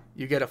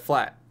you get a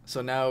flat.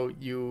 So now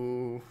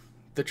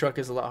the truck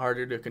is a lot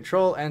harder to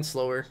control and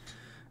slower.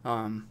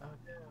 Oh,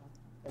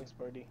 yeah. Thanks,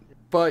 Birdie.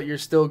 But you're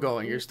still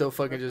going. You're still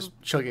fucking just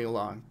chugging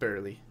along,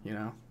 barely, you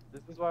know?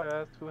 This is why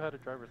I asked who had a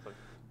driver's license.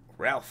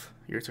 Ralph,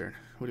 your turn.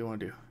 What do you want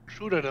to do?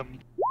 Shoot at him.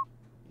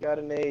 Got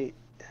an 8.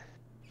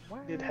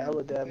 Did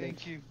hella damage.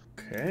 Thank you.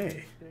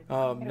 Okay.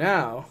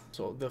 Now,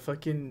 so the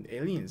fucking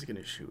alien's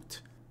gonna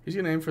shoot. He's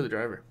gonna aim for the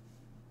driver.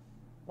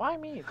 Why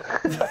me? You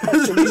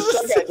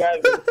suck at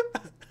driving.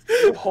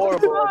 You're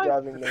horrible at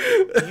driving, man.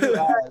 You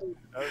ass.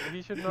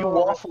 He should You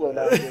know. waffling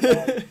out here,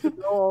 man. You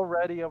know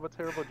already I'm a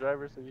terrible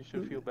driver, so you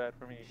should feel bad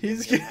for me.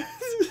 He's gonna...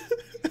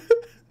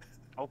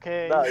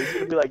 Okay. No, he's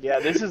gonna be like, yeah,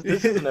 this is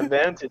an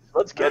advantage.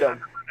 Let's get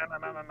him.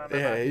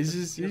 Yeah,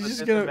 he's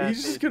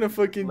just gonna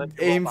fucking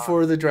aim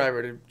for the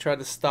driver to try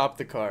to stop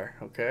the car.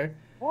 Okay.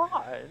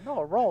 Why?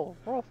 No, roll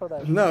for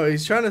that. No,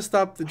 he's trying to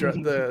stop the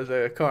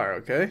car.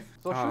 Okay.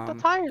 So shoot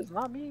the tires,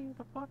 not me.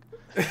 The fuck.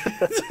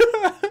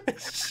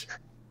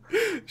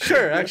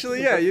 Sure.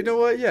 Actually, yeah. You know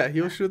what? Yeah,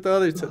 he'll shoot the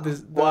other one of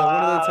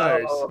the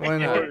tires. Why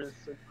not? Of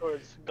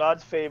course.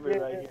 God's favorite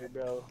right here,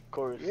 bro. Of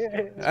course.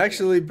 Yeah.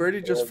 Actually,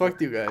 Birdie just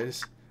fucked you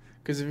guys.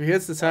 Because if he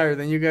hits the tire,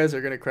 then you guys are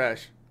gonna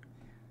crash.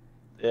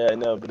 Yeah, I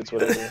know, but it's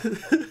whatever.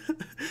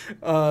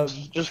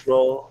 Just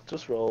roll.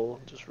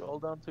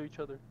 Hold on to each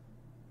other.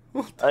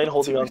 I ain't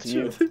holding on to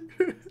you.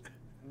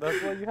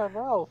 That's why you have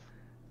Ralph.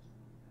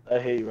 I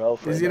hate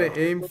Ralph. He's right gonna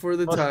now. aim for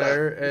the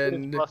tire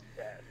and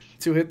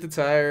to hit the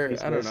tire.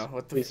 Please I don't miss. know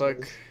what the Please fuck.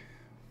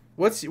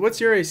 miss. What's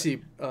your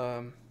AC,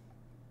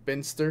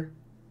 Binster?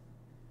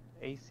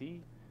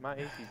 AC? My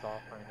AC's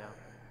off right now.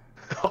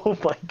 Oh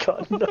my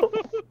god, no.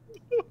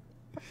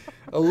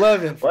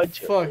 11, for Why'd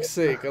you- fuck's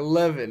sake.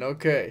 11,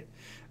 okay.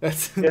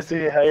 That's He has to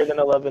hit higher than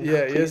 11. yeah, he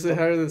has Please to hit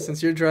higher than,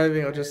 since you're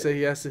driving, I'll just say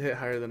he has to hit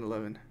higher than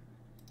 11.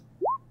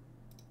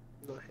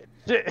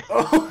 don't.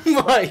 Oh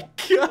my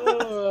god!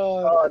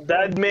 Oh,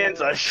 that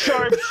man's a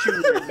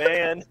sharpshooter,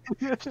 man.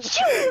 Yeah.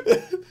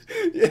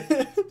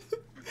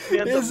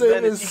 Man's His a aim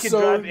menace. is He can so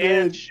drive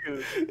and good.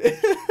 shoot.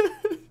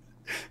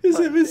 His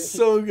aim is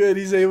so good,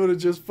 he's able to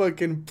just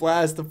fucking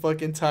blast the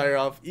fucking tire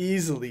off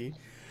easily.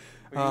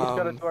 We just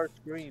gotta do our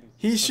screens.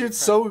 He shoots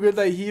so good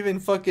that he even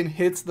fucking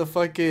hits the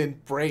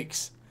fucking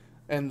brakes,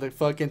 and the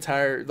fucking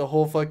tire, the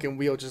whole fucking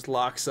wheel just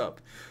locks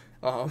up.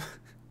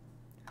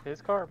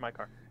 His car or my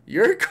car?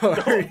 Your car.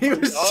 No, He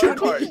was our shooting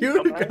car,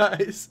 you dumbass.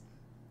 guys.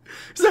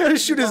 He's not gonna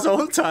shoot his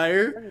own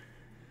tire.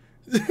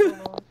 I don't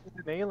know.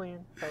 He's an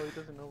alien. Probably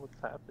doesn't know what's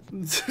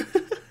happening.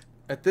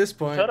 At this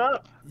point, Shut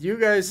up. you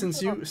guys,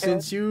 since you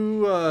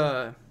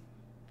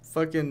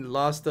fucking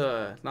lost,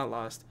 not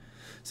lost,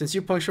 since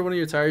you punctured one of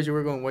your tires, you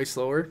were going way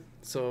slower,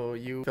 so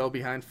you fell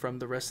behind from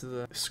the rest of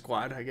the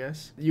squad, I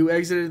guess. You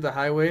exited the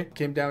highway,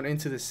 came down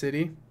into the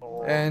city,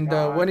 and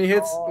when he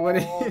hits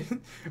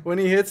when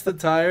he hits the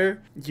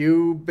tire,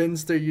 you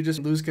Binster, you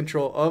just lose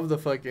control of the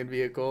fucking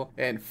vehicle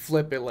and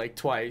flip it like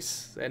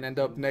twice and end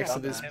up next to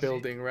this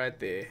building right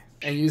there.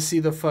 And you see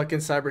the fucking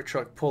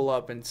Cybertruck pull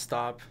up and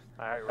stop.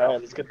 Alright, Alright,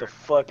 let's get the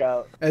fuck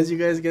out. As you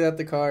guys get out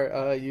the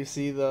car, you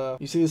see the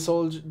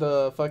soldier,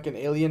 the fucking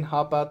alien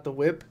hop out the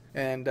whip,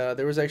 and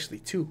there was actually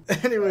two.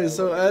 Anyway,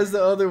 so as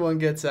the other one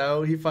gets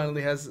out, he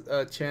finally has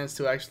a chance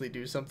to actually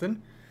do something.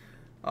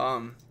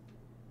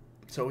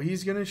 So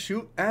he's gonna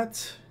shoot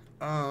at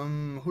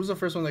who's the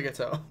first one that gets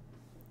out?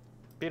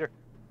 Peter.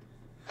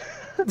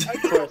 I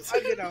get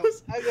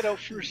out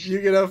first.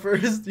 You get out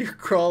first. You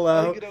crawl I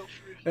out, get out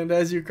first. and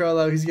as you crawl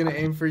out, he's gonna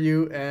aim for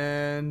you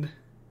and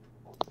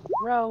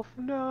Ralph,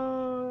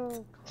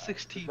 no.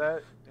 16. Is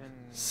that in...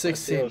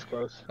 16. That was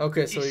close.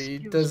 Okay, so he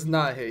does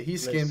not hit. He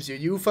skims you.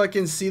 You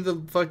fucking see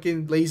the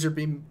fucking laser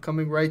beam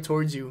coming right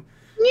towards you.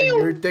 And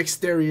your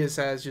dexterous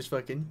ass just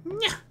fucking...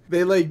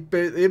 They like,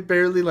 it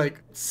barely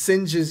like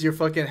singes your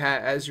fucking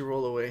hat as you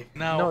roll away.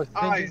 Now No, it's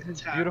I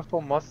his attack.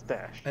 beautiful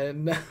mustache.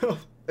 And now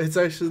it's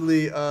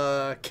actually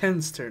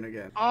Ken's turn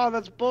again. Oh,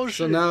 that's bullshit.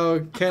 So now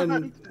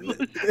Ken...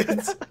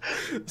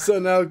 so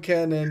now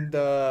Ken and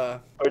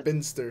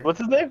Binster. What's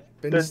his name?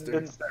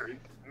 Binster.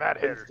 Mad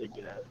hair.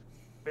 Get out.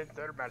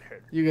 Binster, mad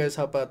hair. You guys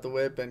hop out the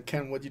whip, and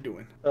Ken, what you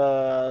doing?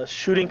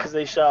 Shooting because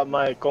they shot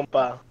my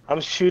compa.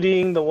 I'm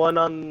shooting the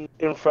one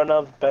in front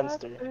of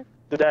Benster.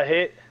 Did that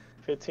hit?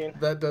 15?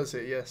 That does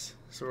it, yes.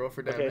 So roll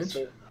for Okay, damage.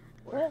 so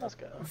let's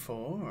go.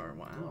 4,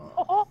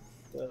 wow.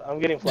 I'm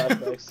getting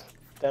flashbacks.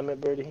 Damn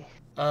it, Birdie.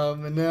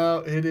 And now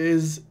it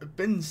is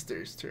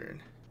Binster's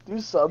turn. Do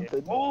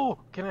something. Oh,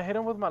 can I hit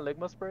him with my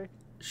Ligma spray?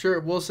 Sure,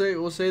 we'll say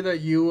that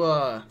you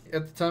at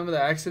the time of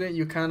the accident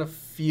you kind of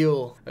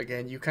feel like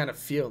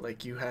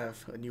you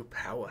have a new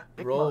power.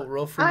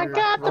 Roll for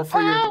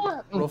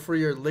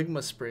your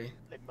Ligma spray.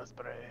 Ligma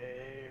spray.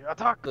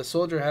 Attack. The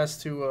soldier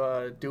has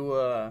to do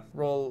a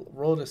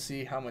roll to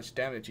see how much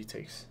damage he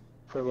takes.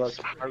 For luck.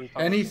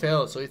 And he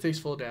failed, so he takes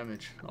full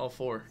damage, all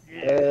 4.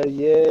 Yeah,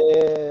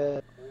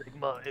 yeah.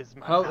 Ligma is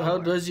my How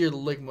power. does your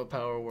Ligma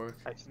power work?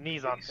 I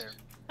sneeze on there.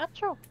 I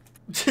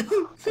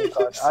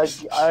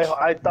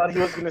thought he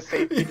was gonna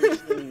say Peter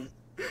sneeze.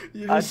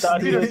 I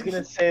thought he was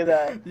gonna say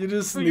that. You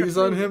just sneeze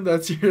on him.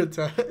 That's your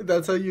attack.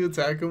 That's how you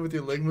attack him with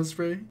your ligma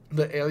spray.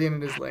 The alien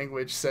in his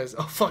language says,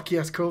 "Oh fuck, he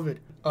has COVID."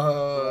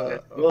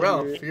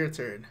 Ralph, your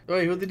turn.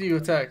 Wait, who did you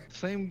attack?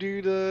 Same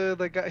dude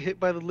that got hit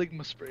by the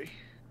ligma spray.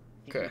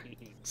 Okay.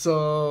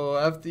 So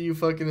after you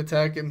fucking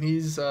attack him,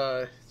 he's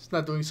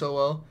not doing so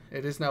well.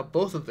 It is now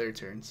both of their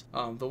turns.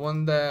 The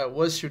one that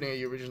was shooting at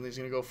you originally is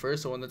gonna go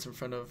first. The one that's in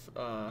front of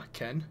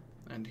Ken,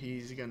 and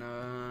he's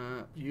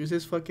gonna use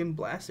his fucking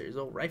blaster, his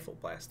old rifle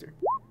blaster.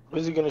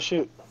 Who's he gonna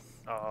shoot?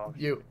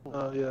 You.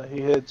 Oh yeah, he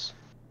hits.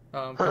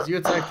 Because you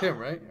attacked him,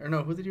 right? Or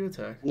no, who did you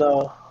attack?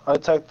 No, I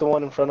attacked the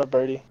one in front of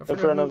Birdie. I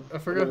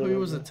forgot who he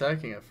was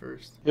attacking at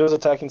first. He was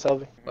attacking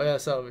Selby. Oh yeah,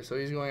 Salvi. So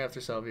he's going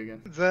after Salvi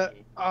again. Is that?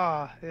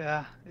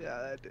 Yeah,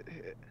 that did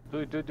hit.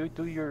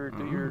 Do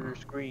your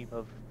scream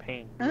of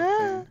pain.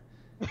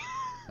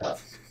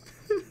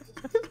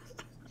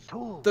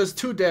 Does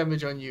 2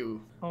 damage on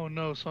you. Oh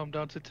no, so I'm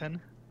down to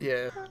 10.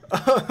 Yeah.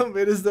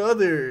 It is the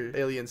other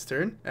alien's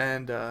turn,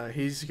 and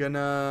he's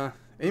gonna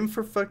aim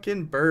for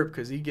fucking Burp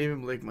because he gave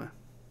him ligma.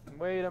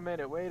 Wait a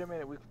minute, we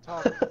can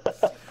talk.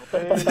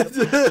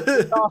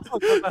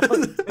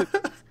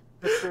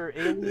 Mr.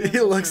 Alien. He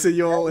looks at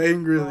you all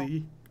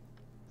angrily.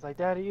 It's like,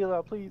 Daddy,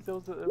 Eli, please, it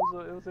was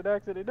an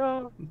accident.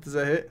 No. Does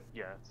that hit?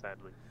 Yeah,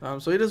 sadly.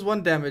 So he does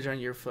 1 damage on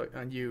your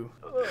on you.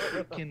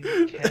 Freaking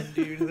Ken,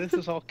 dude. This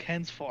is all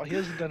Ken's fault. He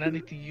hasn't done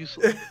anything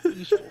useful.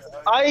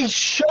 I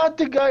shot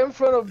the guy in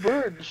front of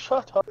Bird.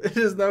 Shut up. It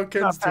is now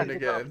Ken's turn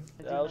again.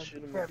 I'll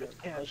shoot him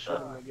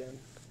again.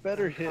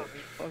 Better hit,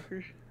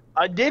 fucker.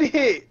 I did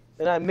hit,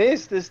 and I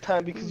missed this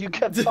time because you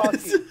kept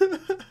talking.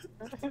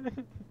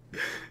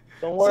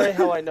 Don't worry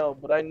how I know,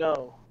 but I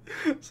know.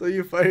 So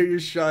you fire your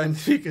shot and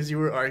because you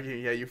were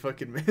arguing. Yeah, you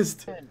fucking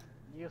missed. Man,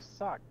 you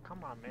suck.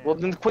 Come on, man. Well,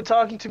 then quit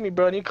talking to me,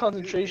 bro. I need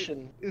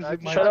concentration. Is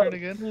it my Shut turn up.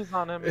 again? Sneeze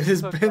on him. It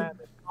is Took Ben. damage.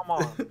 Come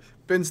on.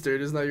 Binster,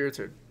 it is now your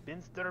turn.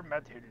 Binster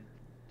method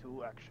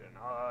to action.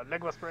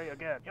 Legma spray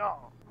again. Yeah.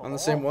 On the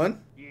same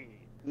one?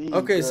 Yeah.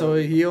 Okay, so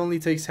he only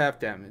takes half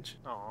damage.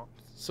 Oh.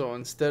 So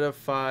instead of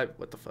 5,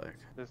 what the fuck?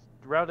 Just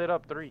round it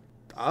up 3.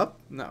 Up?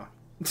 No.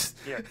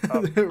 Yeah,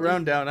 up.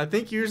 Round down. I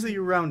think usually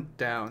you round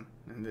down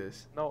in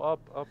this. No, up.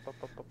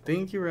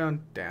 Think you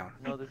round down.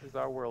 No, this is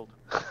our world.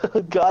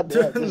 God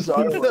damn, this is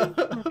our way.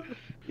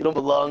 You don't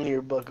belong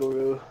here,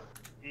 Buckaroo.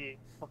 Yeah,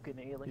 fucking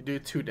alien. You do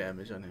 2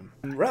 damage on him.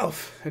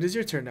 Ralph, it is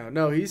your turn now.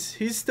 No, he's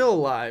still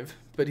alive,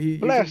 but you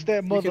Blast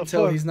can tell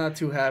motherfucker. he's not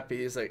too happy.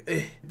 He's like,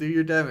 do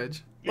your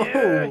damage. Yeah,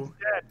 Oh.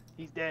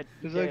 he's dead.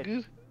 Is that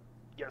good?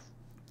 Yes.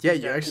 Yeah,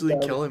 you Yeah, actually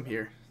good kill him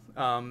here.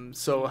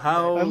 So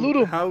I loot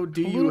him. how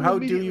do I loot you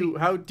him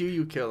how do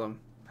you kill him?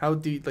 How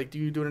do you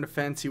do it in a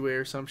fancy way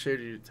or some shit?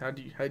 Or how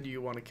do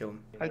you want to kill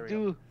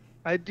him?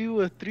 I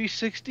do a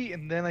 360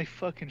 and then I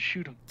fucking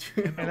shoot him.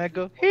 And I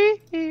go,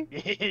 hee hee. Yeah,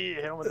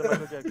 hit him with the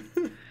Michael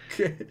Jackson.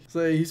 Okay.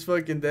 So he's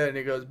fucking dead and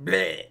he goes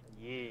bleh.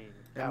 Yeah.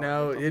 And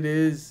now it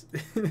is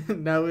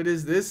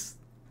this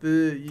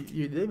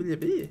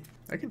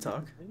I can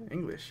talk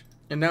English.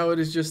 And now it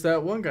is just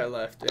that one guy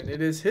left, and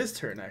it is his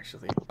turn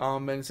actually.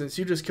 And since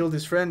you just killed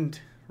his friend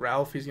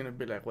Ralph, he's gonna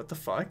be like, "What the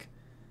fuck?"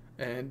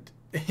 and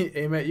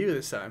aim at you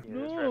this time.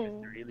 Yeah, that's right,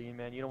 Mr. Alien,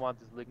 man. You don't want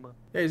this ligma.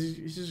 Yeah,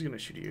 he's just gonna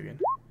shoot you again.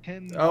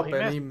 Ken, Oh, he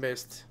and he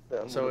missed.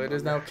 So it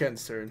is now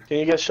Ken's turn. Can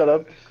you guys shut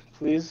up,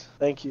 please?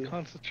 Thank you.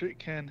 concentrate,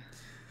 Ken.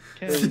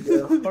 There we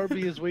go.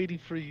 Harvey is waiting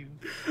for you.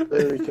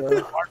 There we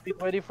go. Heartbeat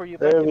waiting for you.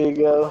 There we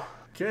go.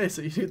 Okay,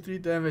 so you do 3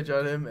 damage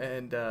on him,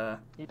 and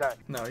He died.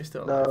 no, he's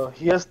still alive. No,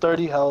 he has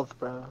 30 health,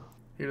 bro.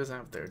 He doesn't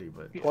have 30,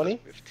 but 20?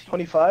 15.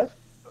 25?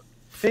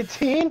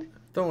 15?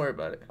 don't worry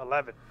about it.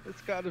 11.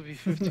 It's gotta be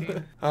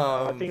 15.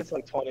 I think it's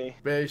like 20.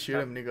 Barry shoot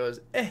him, and he goes,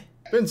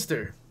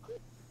 Binster.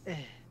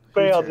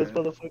 Spray out turn. this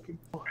motherfucker.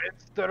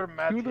 Mr.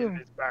 Matthew him.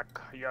 is back.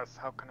 Yes,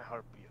 how can I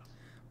help you?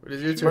 What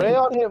is your Spray turn?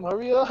 on him,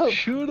 hurry up.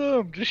 Shoot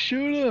him! Just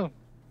shoot him!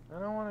 I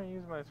don't want to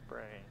use my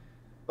spray.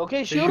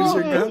 Okay, Shoot shoot use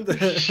him. your gun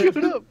then. Shoot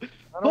him!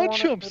 I don't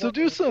Punch wanna him! sit up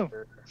Seduce with him!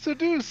 her.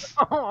 Seduce!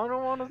 No, I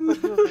don't want to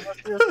seduce him.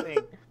 What's your thing?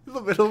 In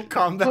the middle of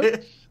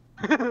combat.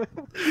 Punch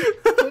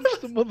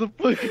the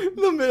motherfucker! In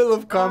the middle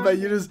of combat,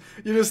 you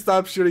just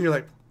stop shooting. You're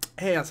like,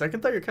 hey, on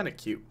second thought, you're kind of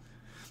cute.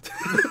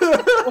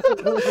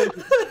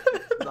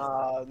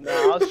 Nah,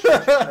 I'll shoot you,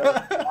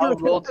 bro. I'll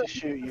roll to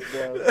shoot you,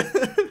 bro.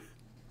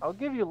 I'll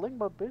give you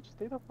ligma, bitch.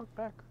 Stay the fuck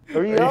back.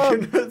 Hurry Are up.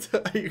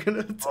 you gonna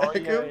attack Oh,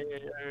 yeah.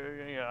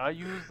 him? I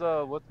use,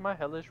 what's my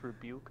hellish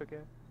rebuke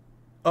again?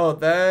 Oh,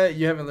 that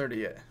you haven't learned it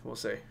yet. We'll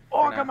say.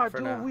 Oh, For I got now, my for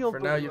dual now. wield. For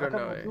now, you don't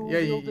know it. Yeah,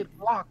 you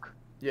block.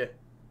 yeah.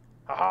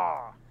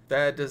 Haha.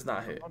 That does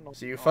not hit. Oh, no.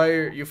 So you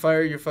fire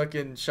your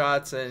fucking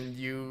shots and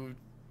you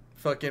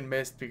fucking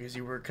missed because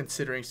you were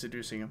considering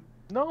seducing him.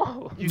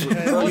 No. You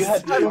Bro, you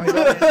had had you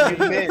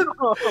missed.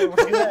 No.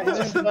 You had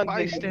just done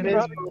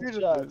Bystander. missed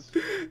shots.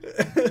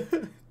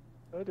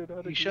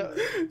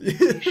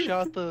 He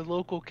shot the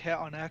local cat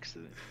on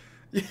accident.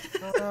 Yeah,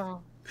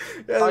 No.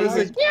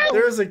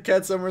 there was a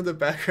cat somewhere in the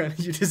background.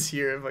 And you just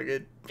hear him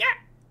fucking.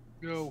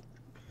 Yo.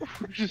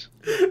 Just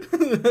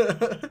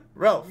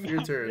Ralph,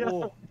 your turn.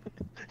 oh,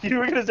 You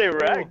were gonna say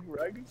rag.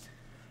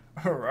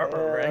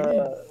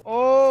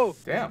 Oh,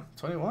 Damn,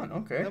 21.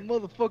 Okay. that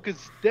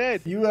motherfucker's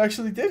dead. You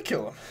actually did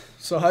kill him.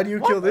 So how do you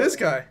kill this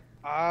guy?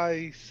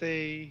 I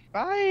say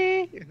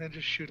bye and then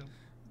just shoot him.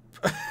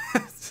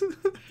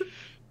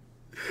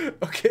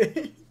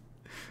 Okay.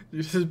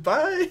 You just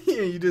bye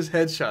and you just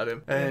headshot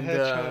him. And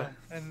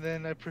And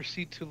then I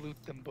proceed to loot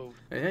them both.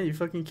 yeah, you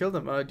fucking killed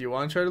him. Do you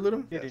want to try to loot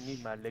him? Didn't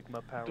need my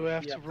Ligma power. Do I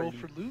have to roll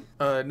for loot?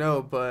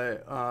 No,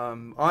 but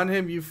on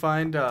him you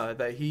find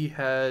that he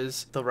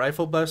has the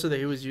rifle blaster that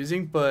he was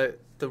using, but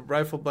the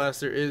rifle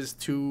blaster is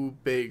too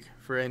big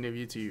for any of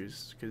you to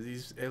use because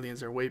these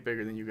aliens are way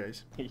bigger than you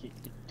guys.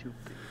 Too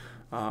big.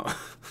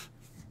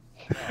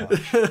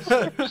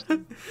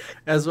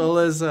 As well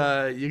as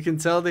you can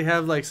tell they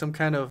have like some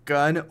kind of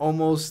gun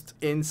almost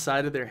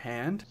inside of their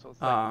hand. So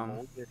it's like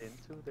molded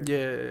into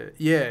their...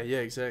 Yeah,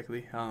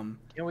 exactly. Can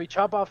we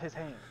chop off his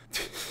hand?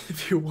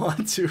 If you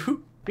want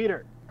to.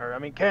 Peter, or I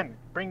mean Ken,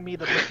 bring me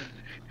the butcher.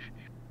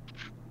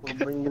 We'll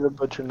bring you the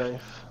butcher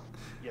knife.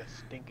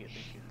 Yes, thank you.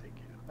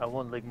 I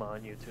want Ligma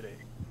on you today.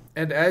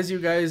 And as you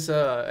guys,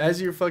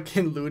 as you're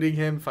fucking looting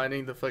him,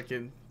 finding the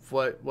fucking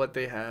what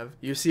they have,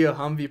 you see a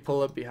Humvee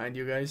pull up behind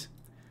you guys,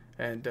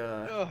 and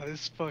Oh,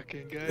 this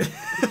fucking guy.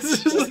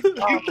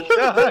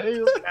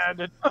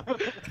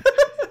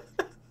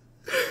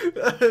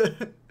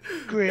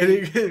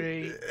 Great.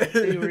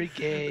 They were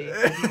gay.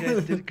 You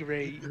guys did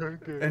great.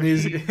 and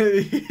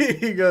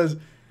he goes,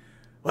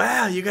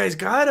 "Wow, you guys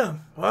got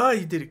him! Oh,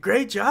 you did a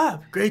great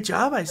job! Great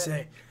job, I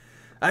say.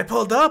 I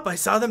pulled up, I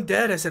saw them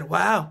dead. I said,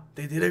 wow,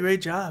 they did a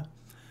great job."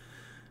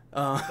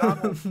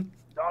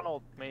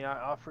 Donald, may I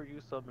offer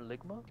you some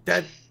Ligma?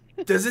 That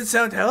doesn't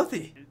sound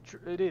healthy.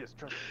 It is.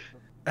 Trust me.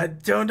 I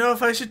don't know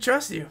if I should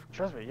trust you.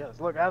 Trust me. Yes.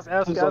 Look, ask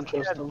Please don't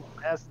trust him.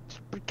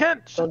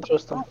 Ken. Don't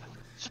trust him.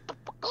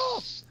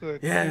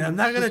 Yeah, I'm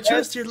not gonna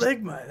trust your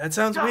Ligma. That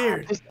sounds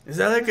weird. Is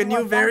that like a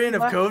new variant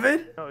of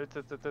COVID? No, it's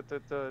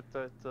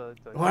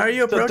Why are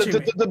you approaching me?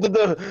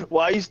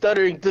 Why are you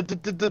stuttering,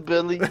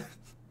 Billy?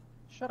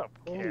 Shut up,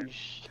 Holy Ken.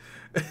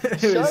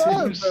 Shut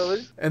up,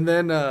 Billy. And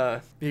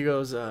then he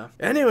goes,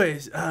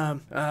 anyways,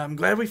 I'm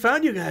glad we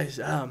found you guys.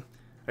 Are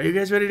you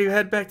guys ready to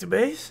head back to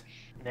base?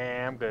 Nah,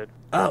 I'm good.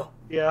 Oh.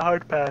 Yeah,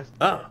 hard pass.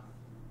 Oh.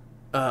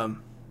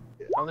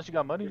 Unless you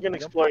got money. We're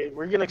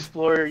gonna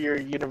explore your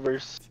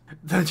universe.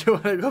 Don't you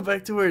want to go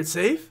back to where it's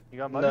safe? You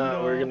got money?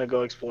 No, we're gonna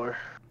go explore.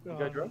 You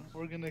got drugs?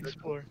 We're gonna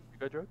explore. You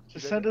got drugs?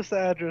 Just send us the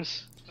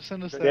address. Just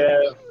send us the Yeah,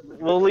 address.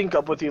 we'll link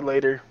up with you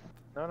later.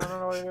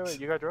 No, wait.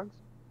 You got drugs?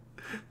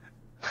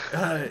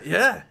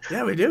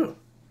 Yeah, we do.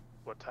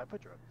 What type of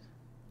drugs?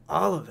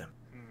 All of them.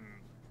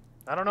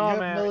 I don't You know, have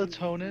man.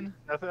 melatonin?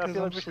 I feel I'm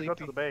like we should go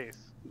to sleepy. the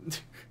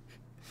base.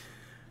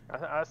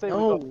 I say No.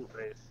 we go to the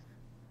base.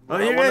 Oh, I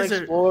you wanna guys are.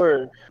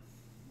 explore.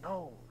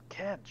 No,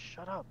 Ken,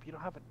 shut up. You don't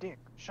have a dick.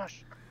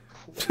 Shush.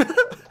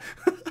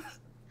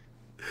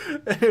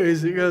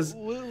 Anyways, he goes.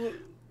 What-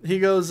 He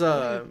goes.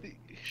 should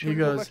he we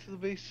go goes- back to the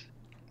base?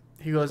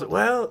 He goes.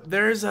 Well,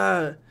 there's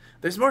more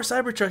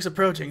Cybertrucks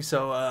approaching,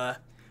 so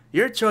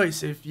your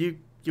choice. If you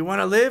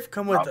want to live,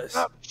 come with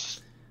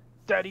us.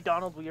 Daddy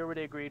Donald, we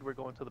already agreed we're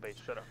going to the base.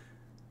 Shut up.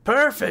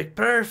 Perfect.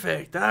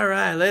 All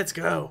right, let's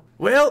go.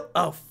 Will?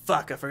 Oh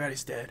fuck, I forgot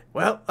he's dead.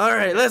 Well, all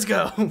right, let's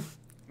go.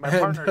 My And,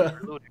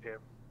 partner looted him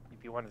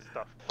if you wanted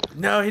stuff.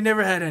 No, he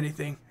never had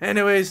anything.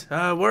 Anyways,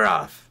 we're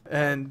off,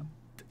 and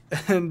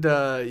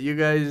you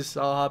guys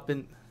all hop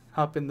in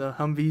the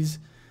Humvees,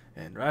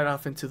 and ride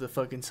off into the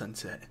fucking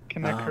sunset.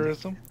 Can I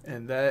curse him?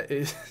 And that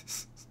is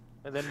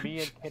And then me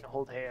and Ken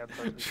hold hands.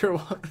 sure.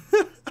 What?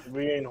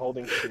 We ain't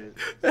holding shit.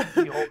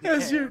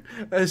 as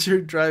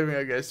you're driving,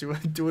 I guess you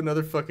want to do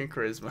another fucking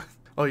charisma.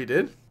 Oh, you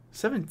did?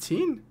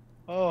 17?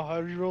 Oh, I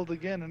re-rolled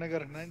again and I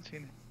got a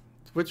 19.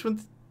 Which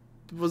one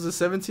was the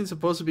 17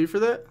 supposed to be for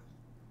that?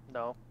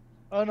 No.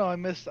 Oh no, I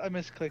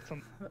misclicked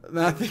on.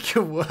 No, I think it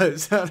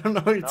was. I don't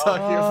know what you're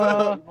talking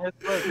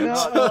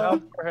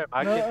about.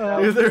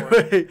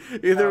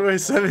 Either way,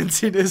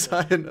 17 is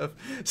high enough.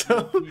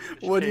 So,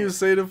 what do you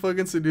say to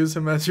fucking seduce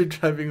him as you're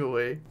driving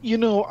away? You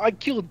know, I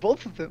killed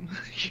both of them.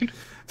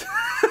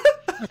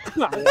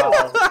 Wow.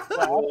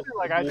 I feel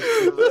like I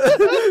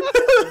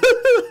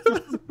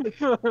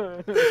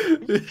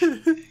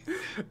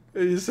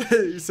he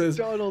says,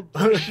 Donald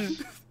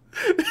Bush's.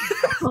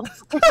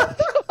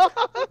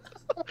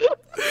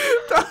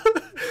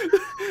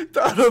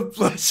 Donald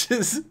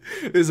blushes.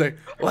 He's like,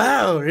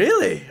 wow,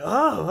 really?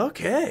 Oh,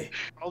 okay.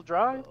 I'll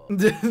drive.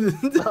 No.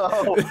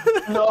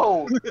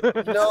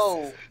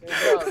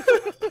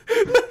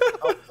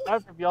 I'll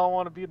drive if y'all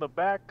want to be in the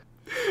back.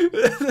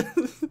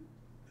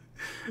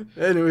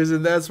 Anyways,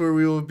 and that's where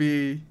we will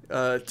be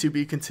to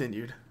be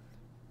continued.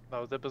 That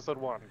was episode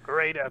 1.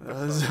 Great episode.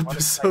 That was What a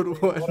episode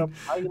pilot, 1.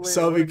 pilot,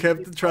 Salvi what a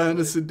kept great trying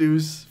to pilot.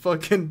 seduce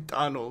fucking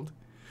Donald.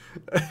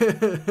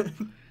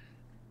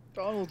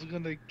 Donald's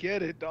gonna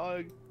get it,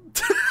 dog.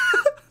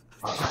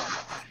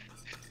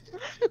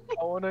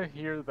 I want to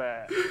hear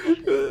that.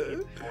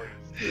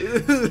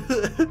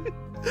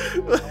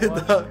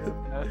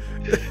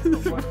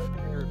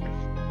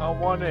 I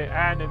want it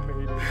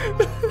animated.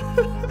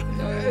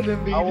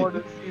 Animated. I want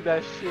to see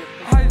that shit.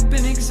 I've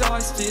been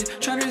exhausted,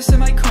 trying to set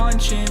my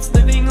conscience.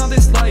 Living all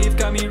this life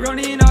got me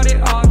running out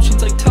of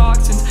options like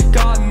toxins.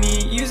 Got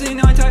me using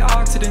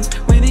antioxidants.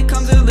 When it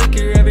comes to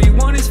liquor,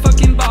 everyone is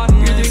fucking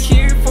bottomless. You're either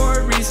here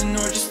for a reason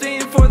or just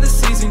staying for the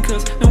season,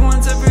 cause no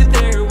one's ever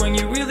there when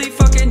you really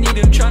fucking need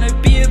them. Trying to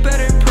be a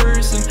better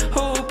person,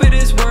 hope it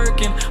is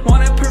working.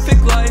 Want a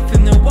perfect life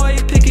in the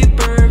white picket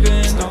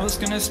bourbon. Snow's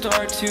gonna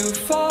start to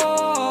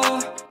fall.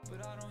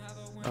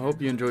 I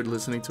hope you enjoyed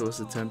listening to us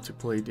attempt to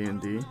play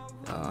D&D.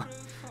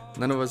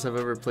 None of us have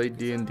ever played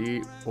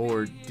D&D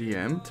or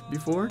DM'd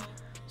before,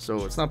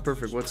 so it's not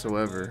perfect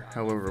whatsoever.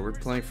 However, we're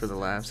playing for the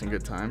laughs and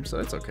good times, so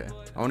it's okay.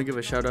 I want to give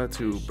a shout out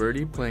to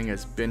Birdie playing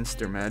as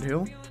Binster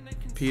Madhill,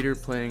 Peter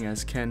playing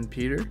as Ken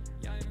Peter,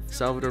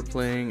 Salvador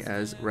playing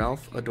as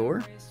Ralph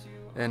Adore,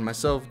 and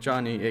myself,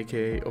 Johnny,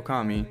 aka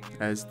Okami,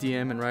 as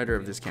DM and writer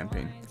of this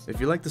campaign.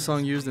 If you like the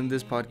song used in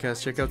this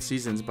podcast, check out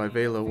Seasons by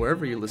Vaylow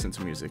wherever you listen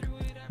to music.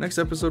 Next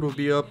episode will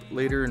be up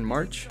later in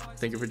March.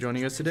 Thank you for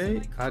joining us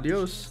today.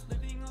 Adios.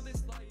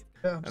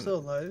 Yeah, I'm still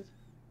alive.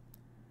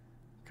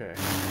 Okay.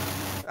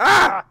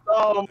 Ah!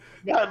 Oh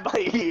my god,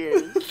 my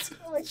ears.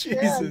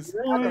 Jesus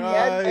I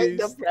can't take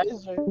the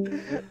Christ.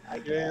 pressure. I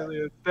can't.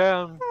 Alias,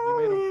 damn, you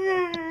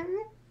made him.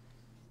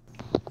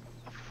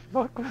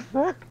 Fuck was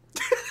that?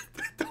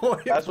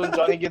 That's when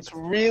Johnny gets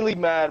really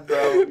mad,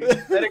 bro. You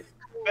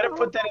better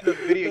put that in the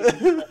video.